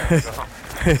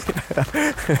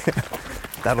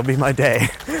 That'll be my day.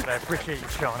 But I appreciate you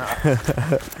showing up.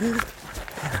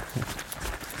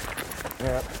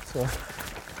 Yeah, so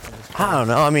I don't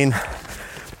know. I mean,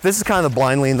 this is kind of the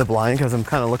blind leading the blind because I'm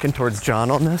kind of looking towards John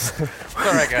on this. It's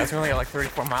all right, guys. We only got like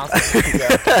 34 miles.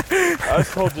 I was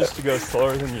told just to go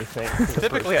slower than you think.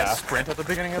 Typically, I sprint at the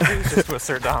beginning of these just to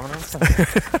assert dominance.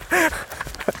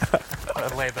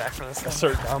 I'd lay back for this one.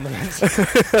 Assert dominance.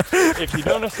 If you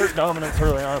don't assert dominance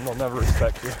early on, they'll never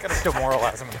respect you. Gotta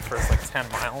demoralize them in the first like 10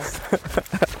 miles.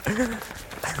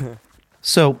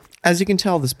 So, as you can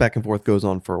tell, this back and forth goes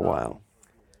on for a while.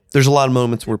 There's a lot of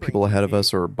moments where people ahead of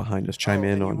us or behind us chime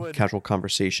in on casual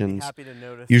conversations,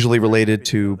 usually related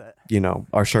to,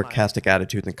 our sarcastic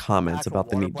attitudes and comments about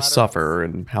the need to suffer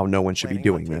and how no one should be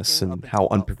doing this and how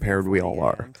unprepared we all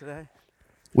are.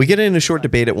 We get in a short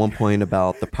debate at one point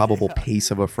about the probable pace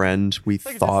of a friend we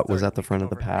thought was at the front of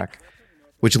the pack,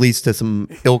 which leads to some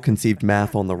ill-conceived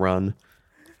math on the run.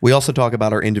 We also talk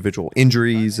about our individual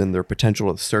injuries and their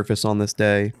potential to surface on this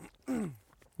day.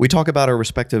 We talk about our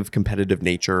respective competitive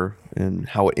nature and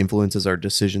how it influences our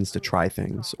decisions to try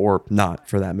things, or not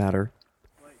for that matter.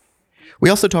 We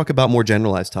also talk about more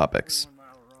generalized topics,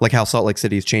 like how Salt Lake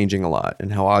City is changing a lot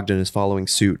and how Ogden is following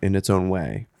suit in its own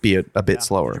way, be it a bit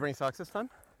slower. Did you bring socks this time?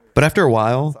 But after a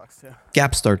while,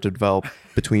 gaps start to develop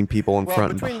between people in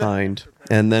front and behind,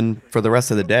 and then for the rest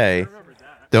of the day,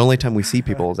 the only time we see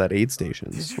people is at aid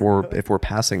stations, or if we're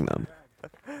passing them.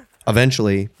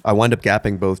 Eventually, I wind up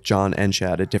gapping both John and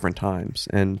Chad at different times,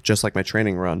 and just like my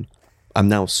training run, I'm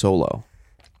now solo.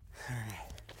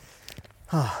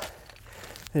 It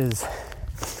is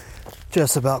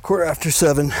just about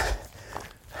 7:15,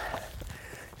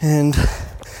 and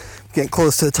getting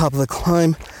close to the top of the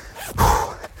climb,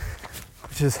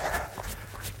 which is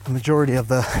the majority of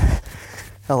the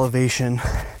elevation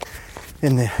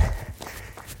in the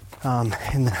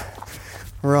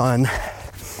run.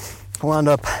 I wound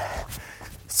up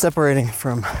separating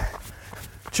from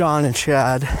John and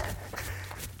Chad.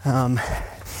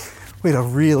 We had a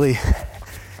really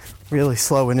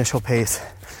slow initial pace,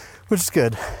 which is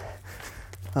good.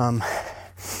 A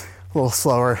little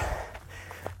slower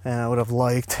than I would have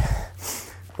liked,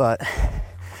 but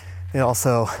it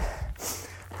also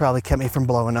probably kept me from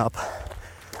blowing up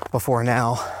before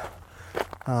now.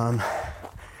 I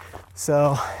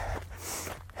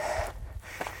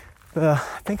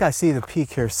think I see the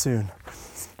peak here soon.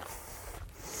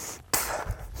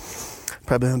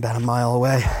 Probably about a mile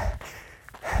away.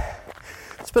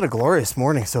 It's been a glorious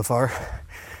morning so far.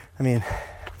 I mean,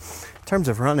 in terms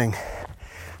of running,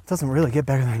 it doesn't really get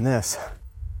better than this.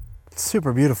 It's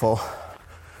super beautiful.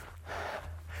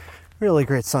 Really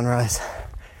great sunrise.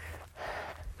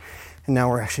 And now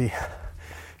we're actually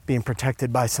being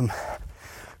protected by some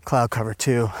cloud cover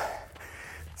too.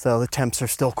 So the temps are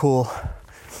still cool.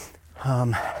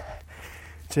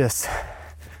 Just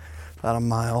about a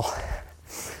mile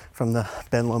from the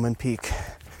Ben Lomond Peak.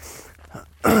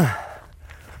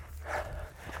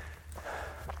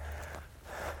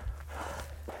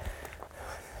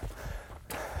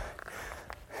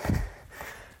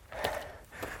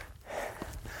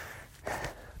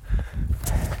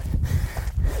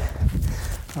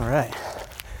 All right,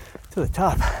 to the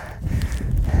top.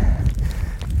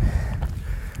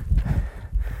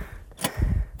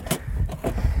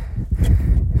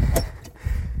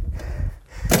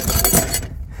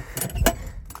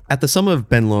 At the summit of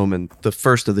Ben Lomond, the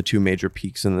first of the two major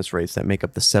peaks in this race that make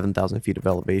up the 7,000 feet of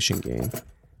elevation gain,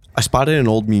 I spotted an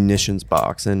old munitions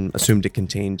box and assumed it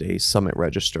contained a summit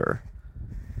register.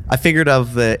 I figured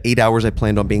of the 8 hours I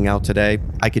planned on being out today,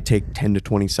 I could take 10 to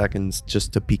 20 seconds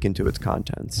just to peek into its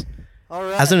contents.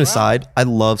 As an aside, I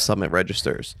love summit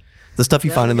registers. The stuff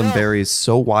you find in them varies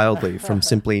so wildly, from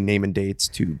simply name and dates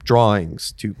to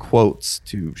drawings to quotes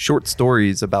to short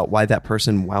stories about why that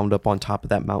person wound up on top of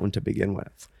that mountain to begin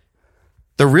with.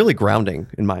 They're really grounding,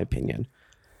 in my opinion.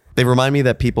 They remind me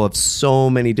that people have so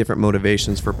many different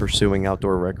motivations for pursuing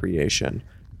outdoor recreation.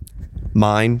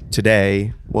 Mine,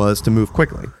 today, was to move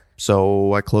quickly.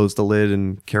 So I closed the lid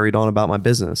and carried on about my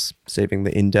business, saving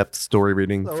the in-depth story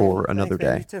reading for another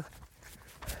day.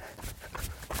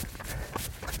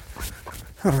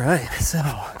 All right, so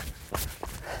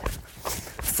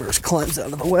first climb's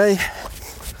out of the way.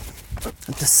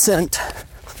 A descent.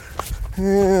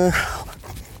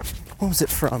 what was it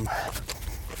from?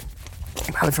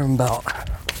 Probably from about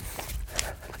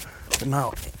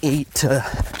mile 8 to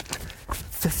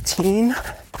 15.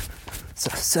 It's a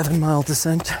 7-mile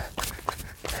descent.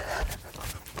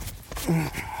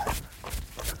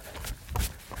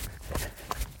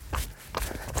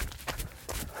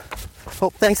 Oh,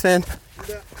 thanks, man.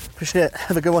 Appreciate it.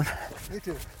 Have a good one. You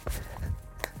too.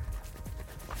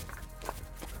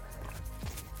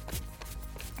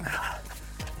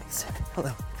 Thanks.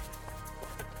 Hello.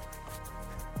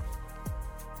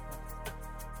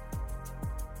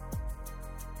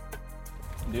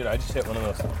 Dude, I just hit one of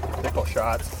those pickle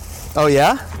shots. Oh,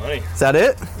 yeah? Money. Is that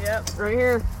it? Yep, right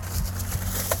here.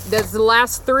 That's the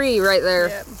last 3 right there.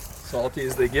 Yep. Salty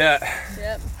as they get.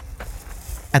 Yep.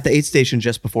 At the aid station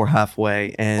just before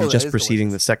halfway and just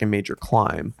preceding the second major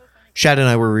climb, Shad and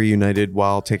I were reunited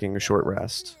while taking a short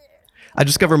rest. I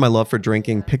discovered my love for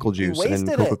drinking pickle juice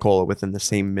and Coca-Cola within the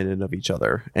same minute of each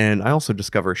other, and I also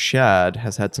discover Shad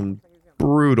has had some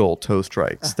brutal toe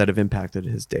strikes that have impacted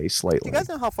his day slightly. Do you guys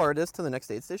know how far it is to the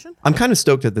next aid station? I'm kind of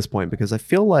stoked at this point because I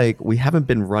feel like we haven't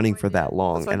been running for that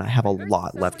long and I have a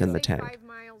lot left in the tank.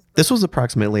 This was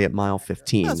approximately at mile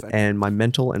 15 and my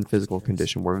mental and physical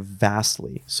condition were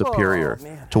vastly superior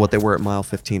to what they were at mile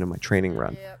 15 of my training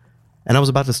run. And I was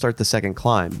about to start the second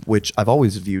climb, which I've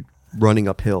always viewed running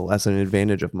uphill as an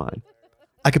advantage of mine.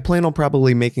 I could plan on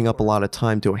probably making up a lot of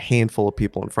time to a handful of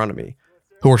people in front of me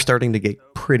who were starting to get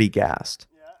pretty gassed.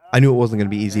 I knew it wasn't going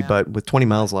to be easy, but with 20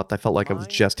 miles left, I felt like I was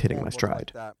just hitting my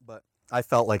stride. I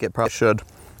felt like it probably should.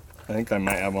 I think I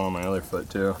might have one on my other foot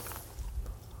too.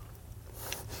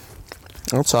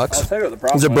 That sucks. I'll tell you what the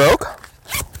problem is. It broke?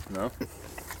 No.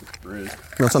 It's bruised.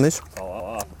 You want some of these? It's all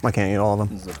off. I can't eat all of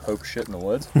them. This is a poke shit in the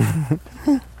woods. You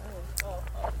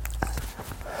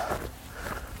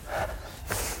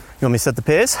want me to set the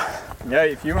pace? Yeah,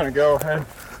 if you want to go ahead.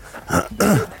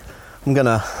 I'm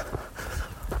gonna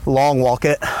long walk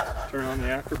it. Turn on the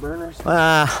afterburners.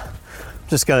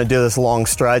 Just gonna do this long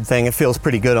stride thing. It feels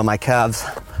pretty good on my calves.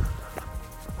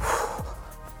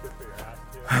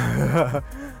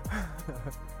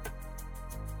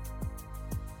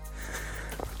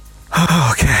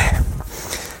 Okay.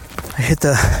 I hit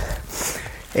the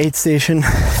aid station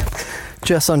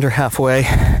just under halfway.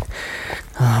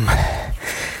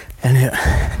 And it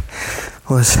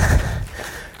was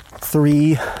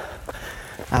 3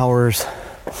 hours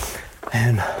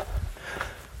and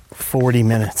 40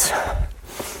 minutes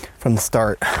from the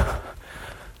start.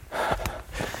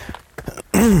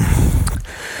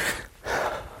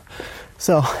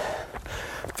 So,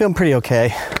 feeling pretty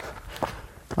okay.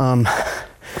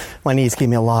 My knees gave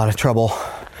me a lot of trouble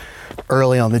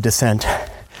early on the descent.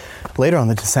 Later on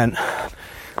the descent,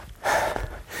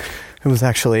 it was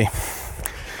actually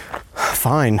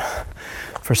fine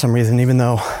for some reason, even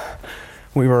though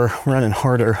we were running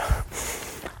harder.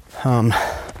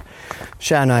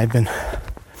 Shad and I had been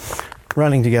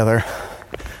running together,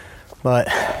 but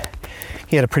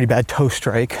he had a pretty bad toe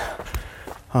strike.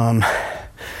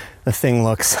 The thing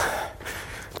looks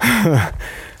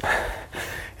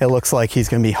it looks like he's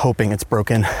gonna be hoping it's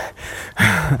broken.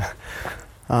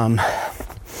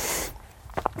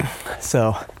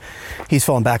 So he's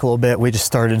falling back a little bit. We just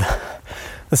started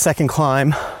the second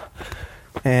climb,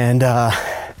 and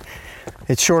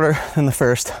it's shorter than the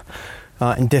first,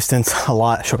 in distance a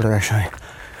lot shorter actually.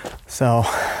 So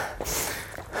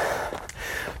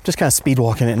just kind of speed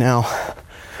walking it now.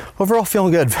 Overall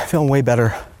feeling good, feeling way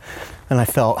better than I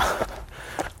felt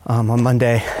on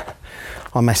Monday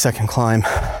on my second climb.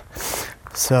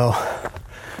 So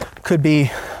could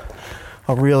be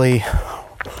a really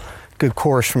good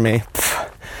course for me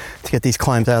to get these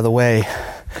climbs out of the way,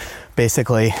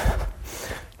 basically,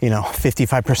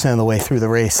 55% of the way through the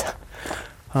race.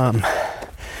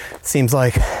 Seems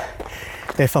like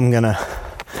if I'm gonna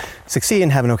succeed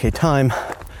and have an okay time,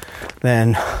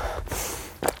 then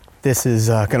this is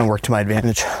gonna work to my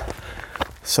advantage.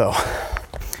 So,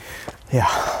 yeah.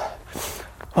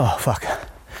 Oh, fuck.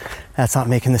 That's not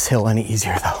making this hill any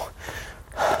easier, though.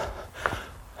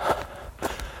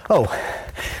 Oh,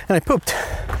 and I pooped.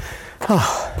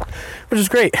 Oh, which is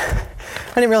great.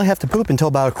 I didn't really have to poop until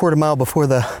about a quarter mile before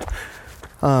the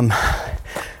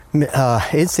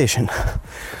aid station.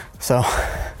 So,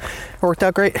 it worked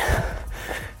out great.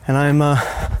 And I'm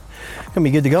gonna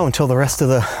be good to go until the rest of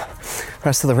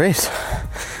the race.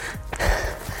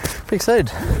 Pretty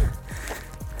excited.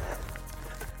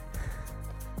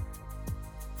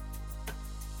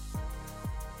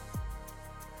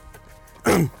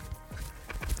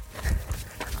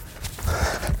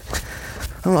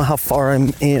 I don't know how far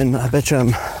I'm in. I bet you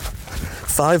I'm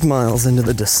 5 miles into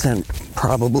the descent,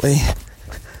 probably.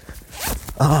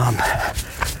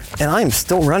 And I'm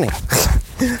still running.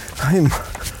 I'm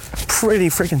pretty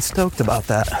freaking stoked about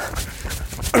that.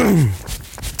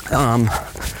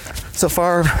 So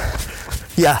far,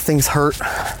 yeah, things hurt.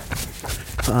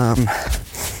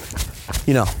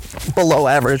 Below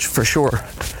average for sure.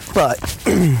 But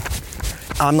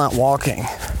I'm not walking,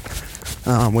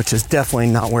 which is definitely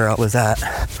not where I was at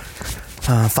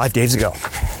 5 days ago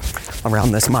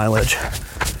around this mileage.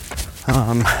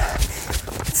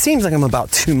 It seems like I'm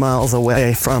about 2 miles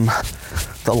away from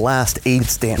the last aid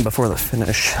stand before the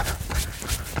finish.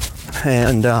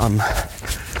 And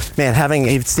man, having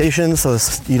aid stations so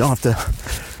you don't have to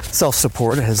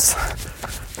self-support has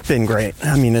been great.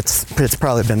 I mean, it's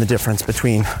probably been the difference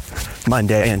between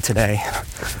Monday and today,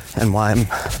 and why I'm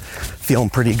feeling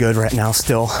pretty good right now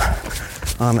still,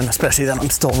 and especially that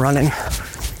I'm still running.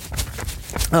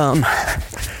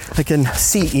 I can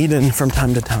see Eden from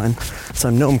time to time, so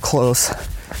I know I'm close.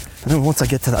 And then once I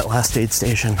get to that last aid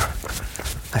station,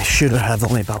 I should have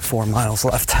only about 4 miles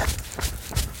left,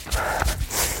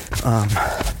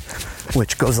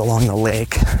 which goes along the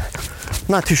lake. I'm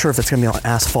not too sure if it's gonna be on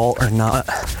asphalt or not.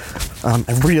 I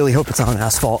really hope it's on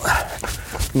asphalt.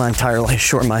 I'm not entirely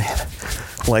sure my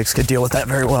legs could deal with that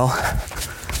very well,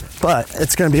 but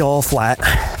it's gonna be all flat.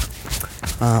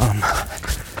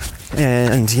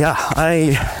 And yeah,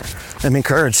 I am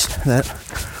encouraged that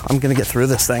I'm gonna get through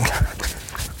this thing.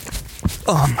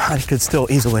 I could still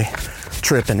easily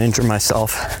trip and injure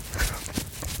myself,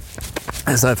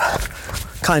 as I've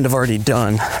kind of already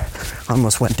done. I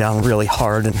almost went down really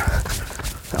hard and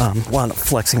wound up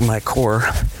flexing my core,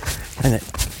 and it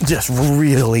just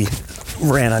really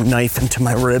ran a knife into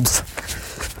my ribs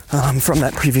from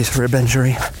that previous rib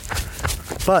injury.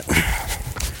 But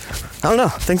I don't know,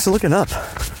 things are looking up.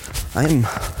 I am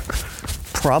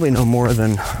probably no more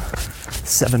than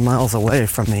 7 miles away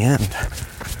from the end,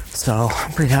 so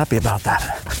I'm pretty happy about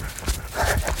that.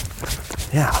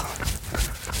 Yeah,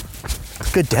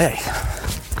 good day.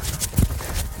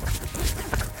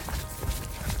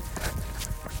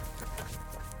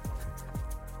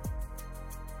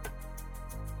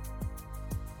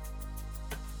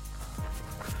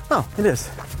 Oh, it is.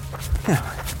 Yeah.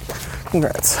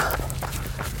 Congrats.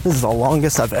 This is the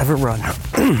longest I've ever run.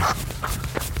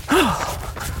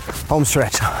 Home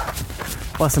stretch.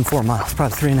 Less than 4 miles,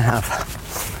 probably 3.5.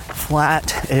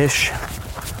 Flat-ish.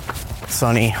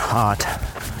 Sunny, hot,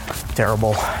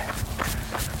 terrible.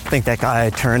 I think that guy I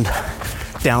turned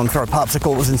down for a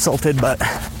popsicle was insulted, but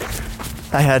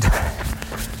I had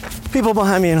people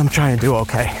behind me and I'm trying to do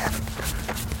okay.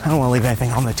 I don't want to leave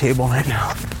anything on the table right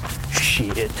now.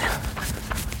 Shit.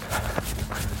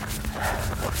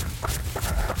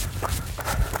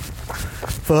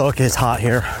 Fuck, it's hot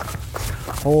here.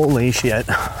 Holy shit.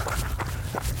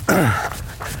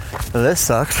 This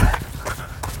sucks.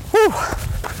 Whew.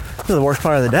 This is the worst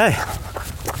part of the day.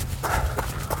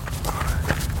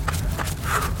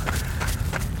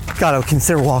 Gotta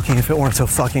consider walking if it weren't so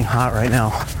fucking hot right now.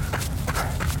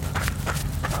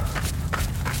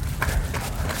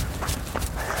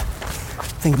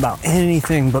 Think about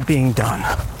anything but being done.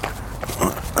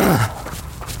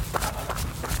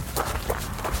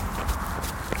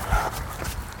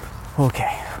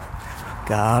 Okay,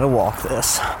 gotta walk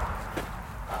this.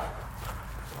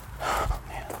 Oh,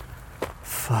 man.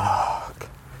 Fuck.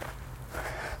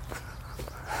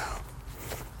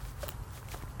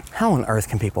 How on earth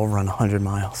can people run 100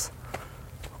 miles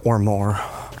or more?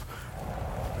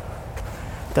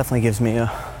 Definitely gives me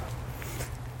a,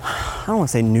 I don't want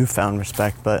to say newfound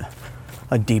respect, but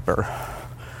a deeper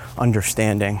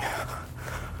understanding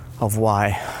of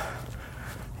why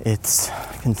it's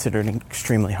considered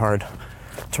extremely hard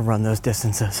to run those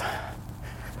distances.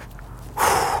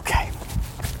 Okay.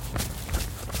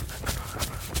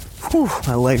 Whew,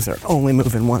 my legs are only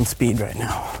moving one speed right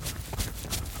now.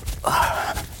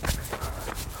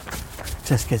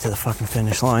 Just get to the fucking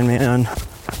finish line, man.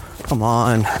 Come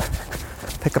on.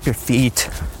 Pick up your feet.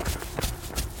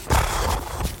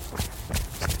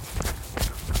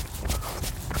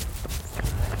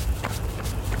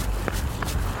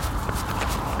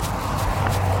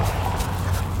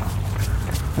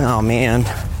 Oh man,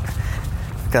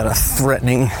 got a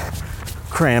threatening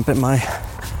cramp in my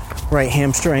right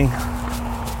hamstring.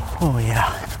 Oh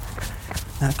yeah,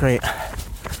 not great.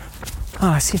 Oh,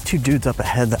 I see 2 dudes up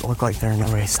ahead that look like they're in a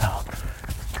race though.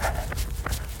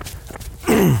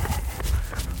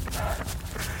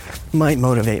 Might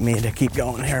motivate me to keep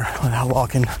going here without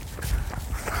walking. I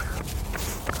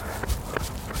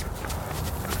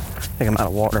think I'm out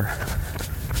of water.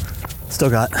 Still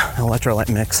got an electrolyte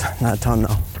mix, not a ton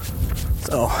though.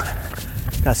 So,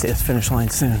 gotta see this finish line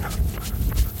soon.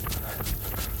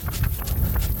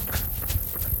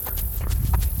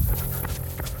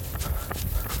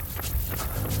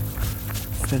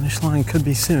 Finish line could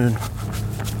be soon.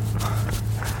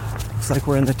 Looks like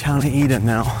we're in the town of Eden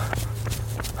now. I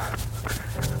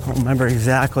don't remember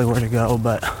exactly where to go,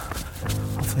 but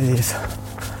hopefully these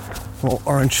little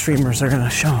orange streamers are gonna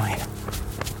show me.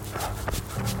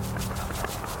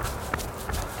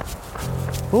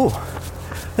 Ooh,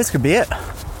 this could be it.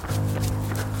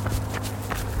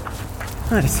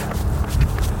 Nice.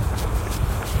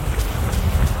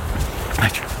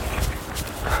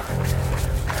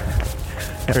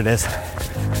 There it is.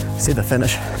 See the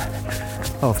finish?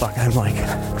 Oh fuck, I'm like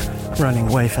running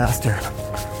way faster.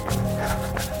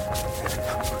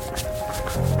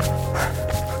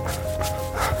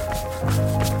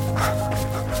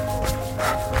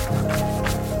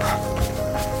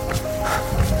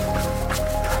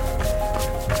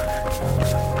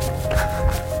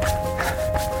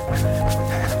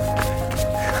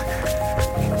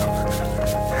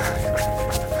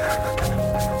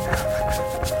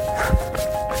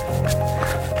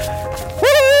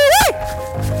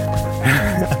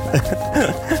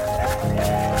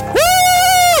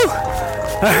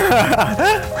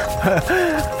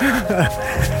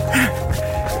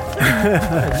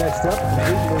 Next up,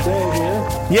 Hayden Day here.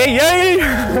 Yay, yay!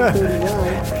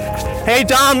 Hey,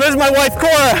 Dom, this is my wife,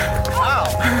 Cora. Wow.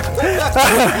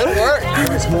 Good work.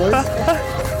 Thanks, boys.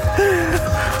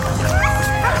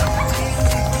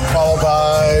 Followed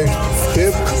by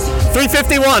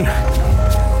 351.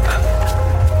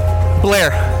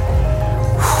 Blair.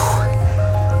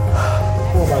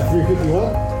 Followed by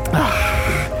 351.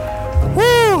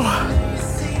 Woo!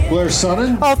 Blair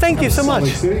Sonnen. Oh, thank you so much.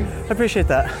 City. I appreciate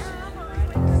that.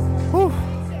 Whew.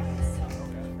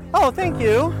 Oh, thank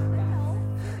you.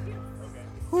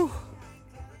 Whew.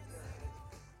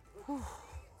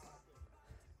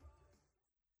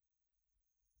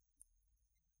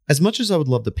 As much as I would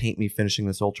love to paint me finishing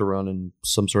this ultra run in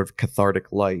some sort of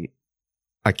cathartic light,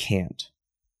 I can't.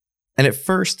 And at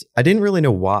first, I didn't really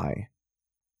know why.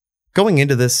 Going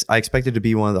into this, I expected to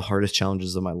be one of the hardest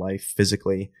challenges of my life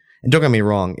physically, and don't get me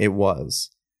wrong, it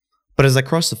was. But as I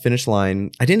crossed the finish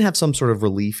line, I didn't have some sort of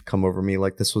relief come over me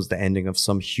like this was the ending of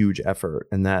some huge effort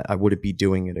and that I wouldn't be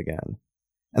doing it again.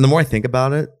 And the more I think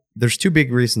about it, there's two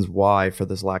big reasons why for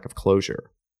this lack of closure.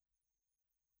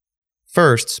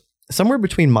 First, somewhere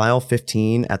between mile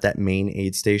 15 at that main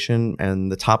aid station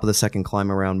and the top of the second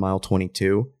climb around mile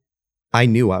 22, I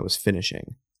knew I was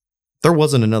finishing. There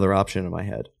wasn't another option in my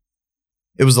head.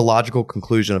 It was the logical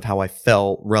conclusion of how I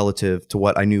felt relative to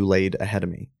what I knew laid ahead of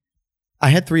me. I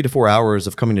had 3 to 4 hours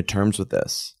of coming to terms with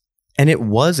this, and it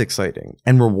was exciting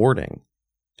and rewarding.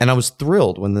 And I was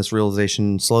thrilled when this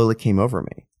realization slowly came over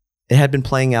me. It had been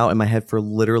playing out in my head for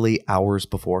literally hours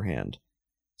beforehand.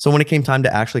 So when it came time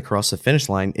to actually cross the finish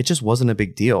line, it just wasn't a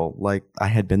big deal, like I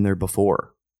had been there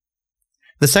before.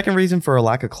 The second reason for a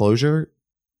lack of closure,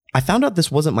 I found out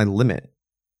this wasn't my limit.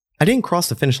 I didn't cross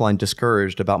the finish line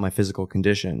discouraged about my physical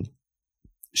condition.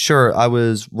 Sure, I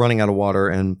was running out of water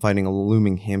and fighting a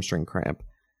looming hamstring cramp,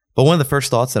 but one of the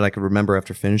first thoughts that I could remember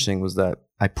after finishing was that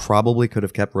I probably could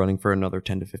have kept running for another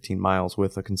 10 to 15 miles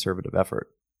with a conservative effort.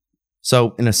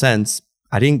 So, in a sense,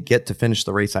 I didn't get to finish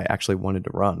the race I actually wanted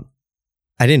to run.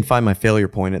 I didn't find my failure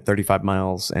point at 35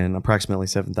 miles and approximately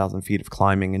 7,000 feet of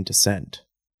climbing and descent.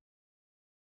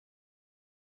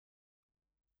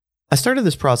 I started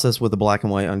this process with a black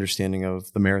and white understanding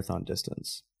of the marathon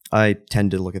distance. I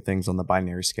tend to look at things on the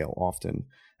binary scale often,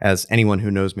 as anyone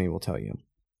who knows me will tell you.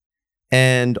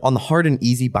 And on the hard and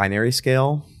easy binary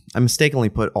scale, I mistakenly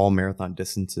put all marathon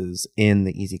distances in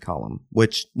the easy column,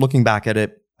 which, looking back at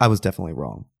it, I was definitely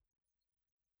wrong.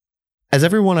 As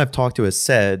everyone I've talked to has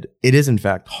said, it is in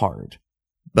fact hard.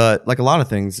 But like a lot of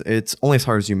things, it's only as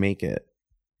hard as you make it.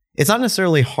 It's not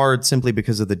necessarily hard simply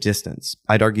because of the distance.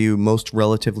 I'd argue most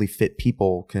relatively fit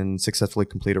people can successfully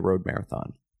complete a road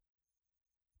marathon.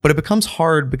 But it becomes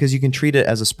hard because you can treat it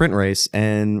as a sprint race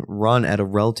and run at a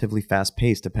relatively fast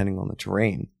pace depending on the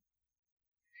terrain.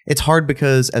 It's hard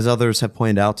because, as others have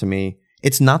pointed out to me,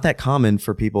 it's not that common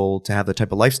for people to have the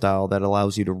type of lifestyle that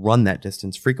allows you to run that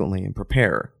distance frequently and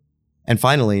prepare. And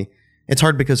finally, it's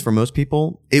hard because for most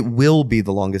people, it will be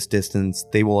the longest distance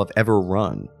they will have ever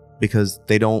run because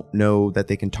they don't know that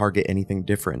they can target anything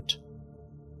different.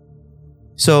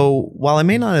 So, while I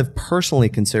may not have personally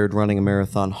considered running a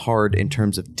marathon hard in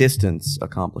terms of distance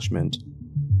accomplishment,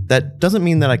 that doesn't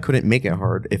mean that I couldn't make it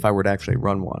hard if I were to actually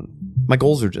run one. My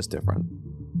goals are just different.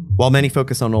 While many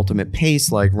focus on ultimate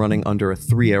pace, like running under a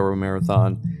 3-hour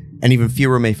marathon, and even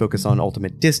fewer may focus on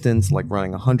ultimate distance, like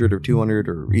running 100 or 200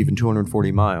 or even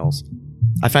 240 miles,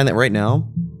 I find that right now,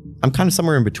 I'm kind of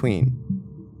somewhere in between.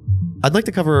 I'd like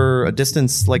to cover a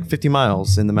distance like 50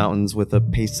 miles in the mountains with a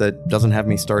pace that doesn't have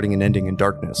me starting and ending in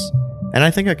darkness. And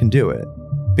I think I can do it,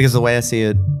 because the way I see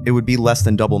it, it would be less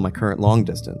than double my current long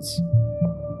distance.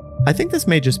 I think this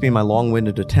may just be my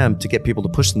long-winded attempt to get people to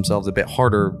push themselves a bit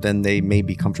harder than they may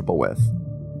be comfortable with.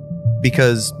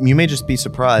 Because you may just be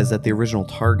surprised that the original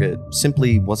target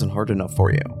simply wasn't hard enough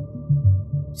for you.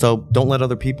 So don't let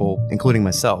other people, including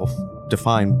myself,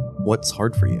 define what's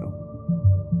hard for you.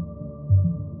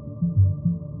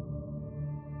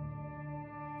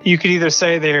 You could either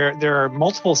say there are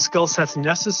multiple skill sets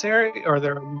necessary, or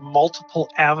there are multiple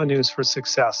avenues for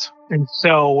success. And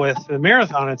so with the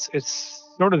marathon, it's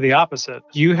sort of the opposite.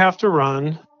 You have to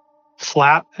run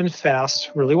flat and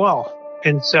fast really well.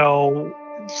 And so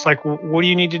it's like, what do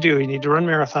you need to do? You need to run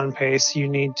marathon pace. You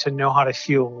need to know how to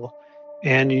fuel,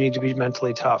 and you need to be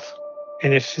mentally tough.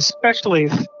 And if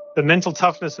especially the mental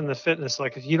toughness and the fitness,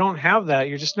 like if you don't have that,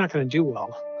 you're just not going to do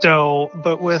well. So,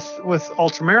 but with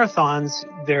ultra marathons,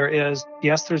 there's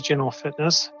general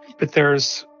fitness, but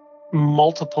there's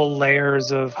multiple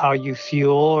layers of how you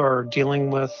fuel, or dealing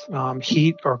with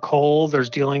heat or cold. There's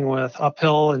dealing with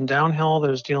uphill and downhill.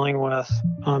 There's dealing with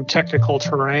technical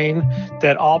terrain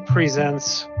that all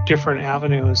presents different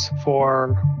avenues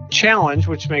for challenge,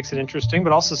 which makes it interesting,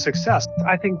 but also success.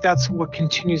 I think that's what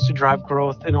continues to drive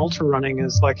growth in ultra running,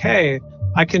 is like, hey,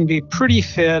 I can be pretty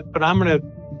fit, but I'm going to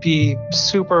be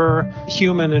super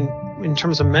human in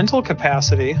terms of mental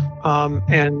capacity,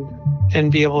 and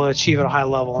be able to achieve at a high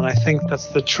level. And I think that's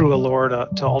the true allure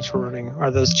to ultra running, are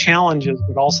those challenges,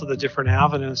 but also the different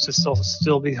avenues to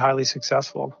still be highly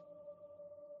successful.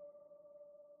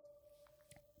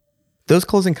 Those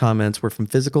closing comments were from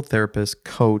physical therapist,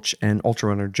 coach, and ultra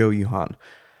runner Joe Yuhan.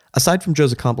 Aside from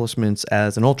Joe's accomplishments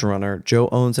as an ultra runner, Joe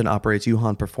owns and operates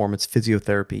Yuhan Performance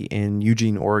Physiotherapy in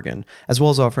Eugene, Oregon, as well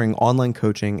as offering online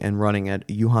coaching and running at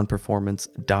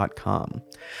yuhanperformance.com.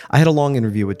 I had a long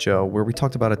interview with Joe where we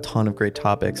talked about a ton of great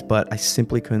topics, but I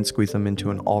simply couldn't squeeze them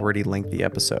into an already lengthy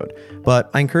episode. But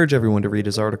I encourage everyone to read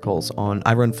his articles on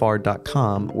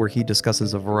irunfar.com, where he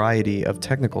discusses a variety of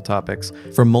technical topics,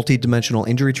 from multidimensional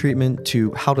injury treatment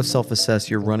to how to self-assess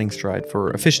your running stride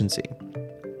for efficiency.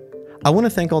 I want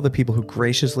to thank all the people who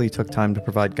graciously took time to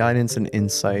provide guidance and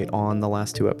insight on the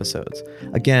last 2 episodes.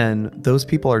 Again, those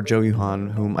people are Joe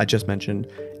Yuhan, whom I just mentioned,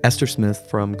 Esther Smith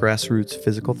from Grassroots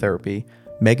Physical Therapy,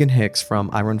 Megan Hicks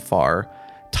from iRunFar,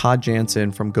 Todd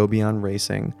Jansen from Go Beyond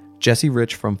Racing, Jesse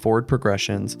Rich from Forward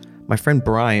Progressions, my friend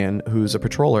Brian, who's a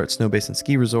patroller at Snowbasin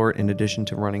Ski Resort in addition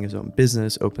to running his own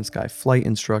business, Open Sky Flight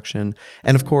Instruction,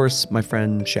 and of course, my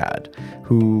friend Chad,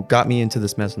 who got me into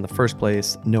this mess in the first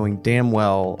place, knowing damn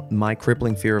well my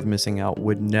crippling fear of missing out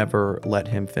would never let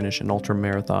him finish an ultra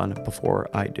marathon before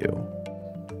I do.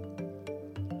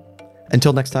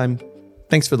 Until next time,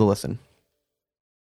 thanks for the listen.